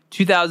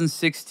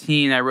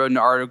 2016, I wrote an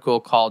article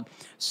called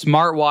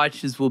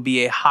 "Smartwatches Will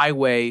Be a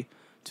Highway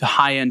to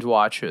High-End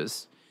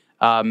Watches."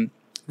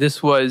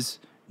 This was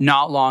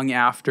not long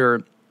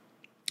after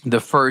the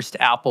first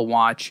Apple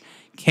Watch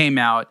came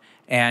out,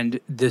 and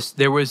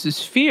there was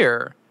this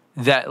fear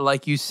that,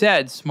 like you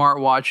said,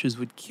 smartwatches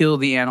would kill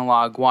the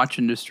analog watch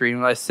industry.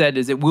 And what I said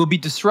is it will be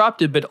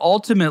disrupted, but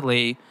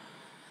ultimately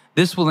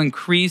this will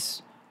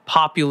increase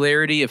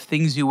popularity of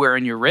things you wear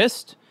on your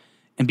wrist.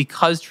 And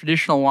because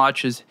traditional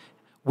watches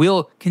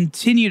will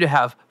continue to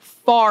have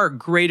far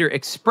greater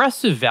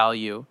expressive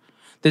value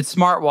that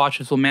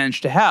smartwatches will manage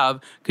to have,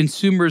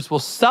 consumers will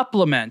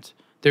supplement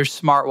their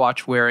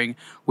smartwatch wearing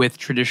with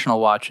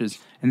traditional watches.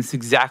 And it's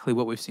exactly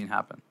what we've seen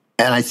happen.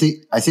 And I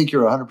think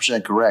you're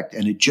 100% correct.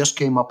 And it just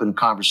came up in a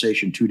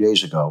conversation 2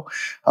 days ago.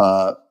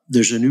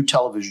 There's a new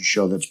television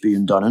show that's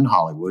being done in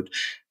Hollywood.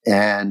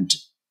 And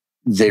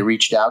they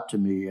reached out to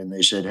me and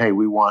they said, "Hey,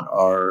 we want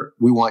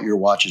your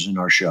watches in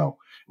our show.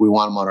 We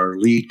want them on our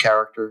lead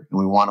character and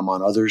we want them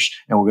on others.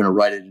 And we're going to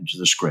write it into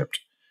the script."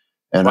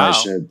 And wow.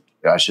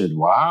 I said,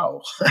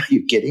 "Wow, are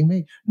you kidding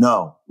me?"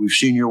 "No, we've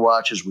seen your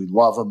watches. We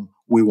love them.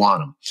 We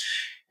want them."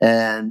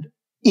 And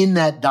in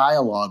that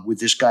dialogue with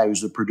this guy who's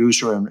the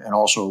producer and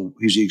also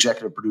he's the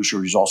executive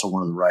producer, he's also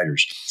one of the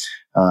writers.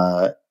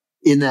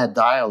 In that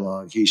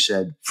dialogue, he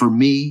said, "For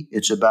me,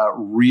 it's about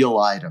real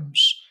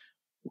items.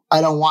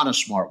 I don't want a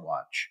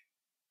smartwatch.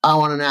 I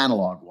want an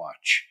analog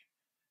watch.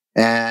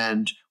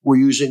 And we're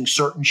using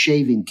certain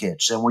shaving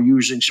kits, and we're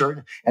using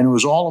certain, and it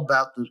was all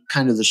about the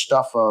kind of the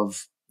stuff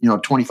of,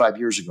 25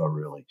 years ago,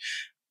 really.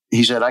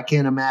 He said, I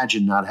can't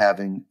imagine not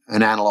having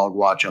an analog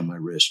watch on my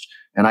wrist,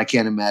 and I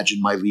can't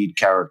imagine my lead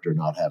character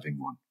not having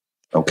one.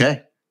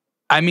 Okay.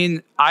 I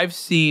mean, I've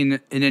seen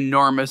an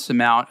enormous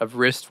amount of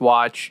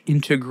wristwatch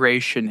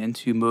integration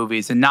into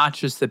movies, and not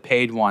just the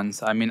paid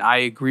ones. I mean, I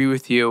agree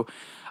with you.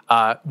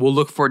 We'll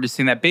look forward to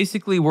seeing that.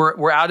 Basically,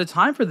 we're out of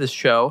time for this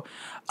show.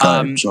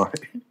 I'm sorry.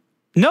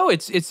 No,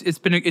 it's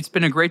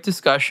been a great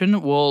discussion.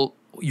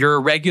 You're a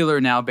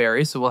regular now,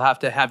 Barry, so we'll have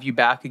to have you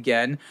back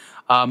again.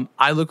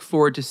 I look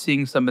forward to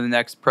seeing some of the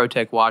next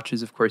Protek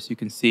watches. Of course, you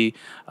can see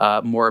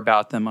more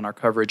about them on our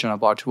coverage on our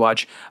Blog to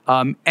Watch.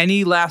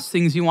 Any last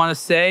things you want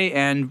to say,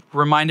 and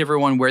remind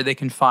everyone where they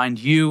can find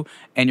you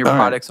and your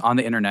products on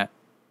the internet?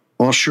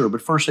 Well, sure.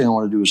 But first thing I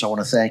want to do is I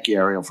want to thank you,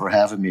 Ariel, for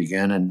having me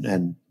again,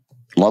 and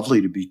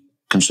lovely to be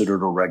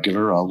considered a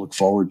regular. I'll look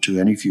forward to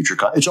any future.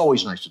 It's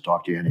always nice to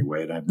talk to you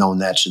anyway, and I've known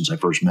that since I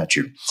first met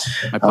you.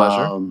 My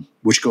pleasure.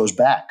 Which goes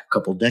back a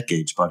couple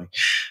decades, buddy.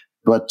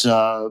 But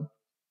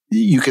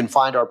you can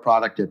find our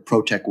product at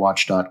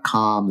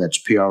protekwatch.com.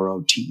 That's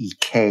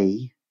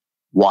PROTEK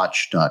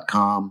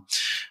watch.com.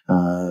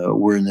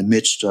 We're in the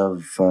midst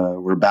of,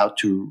 we're about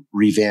to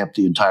revamp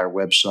the entire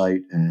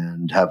website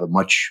and have a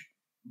much,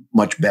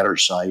 much better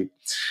site.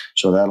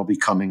 So that'll be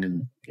coming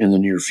in the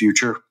near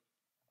future.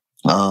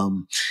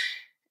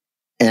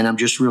 And I'm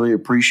just really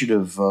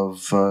appreciative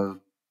of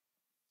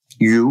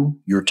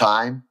your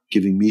time,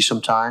 giving me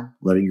some time,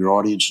 letting your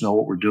audience know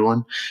what we're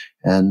doing,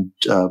 and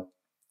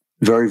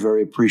very,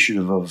 very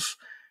appreciative of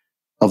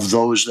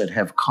those that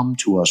have come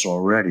to us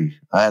already.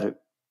 I had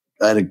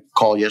a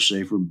call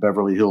yesterday from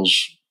Beverly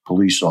Hills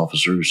police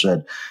officer who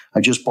said,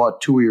 I just bought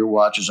 2 of your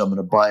watches. I'm going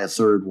to buy a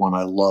third one.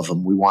 I love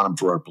them. We want them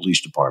for our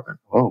police department.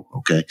 Oh,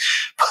 okay.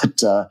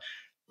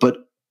 But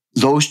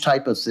those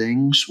type of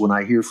things, when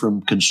I hear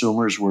from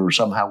consumers where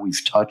somehow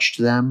we've touched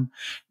them,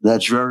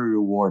 that's very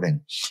rewarding.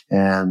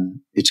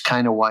 And it's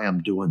kind of why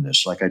I'm doing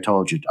this. Like I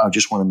told you, I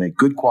just want to make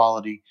good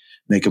quality,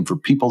 make them for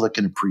people that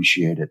can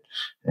appreciate it.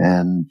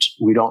 And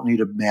we don't need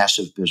a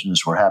massive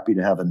business. We're happy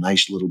to have a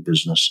nice little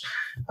business.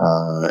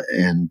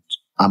 And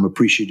I'm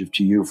appreciative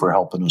to you for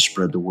helping us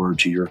spread the word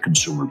to your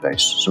consumer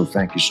base. So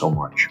thank you so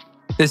much.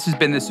 This has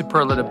been the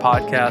Superlative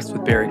Podcast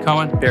with Barry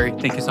Cohen. Barry,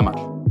 thank you so much.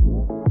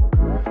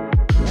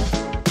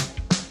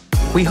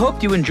 We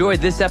hope you enjoyed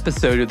this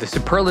episode of the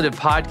Superlative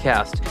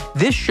Podcast.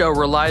 This show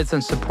relies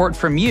on support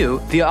from you,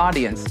 the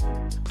audience.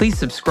 Please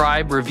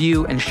subscribe,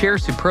 review, and share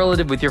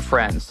Superlative with your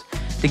friends.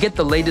 To get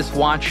the latest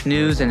watch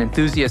news and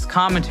enthusiast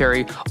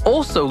commentary,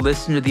 also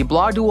listen to the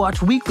Blog to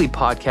Watch Weekly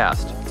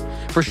podcast.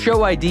 For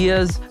show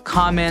ideas,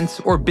 comments,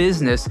 or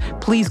business,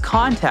 please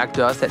contact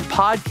us at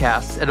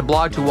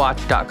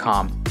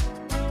podcasts@blogtowatch.com.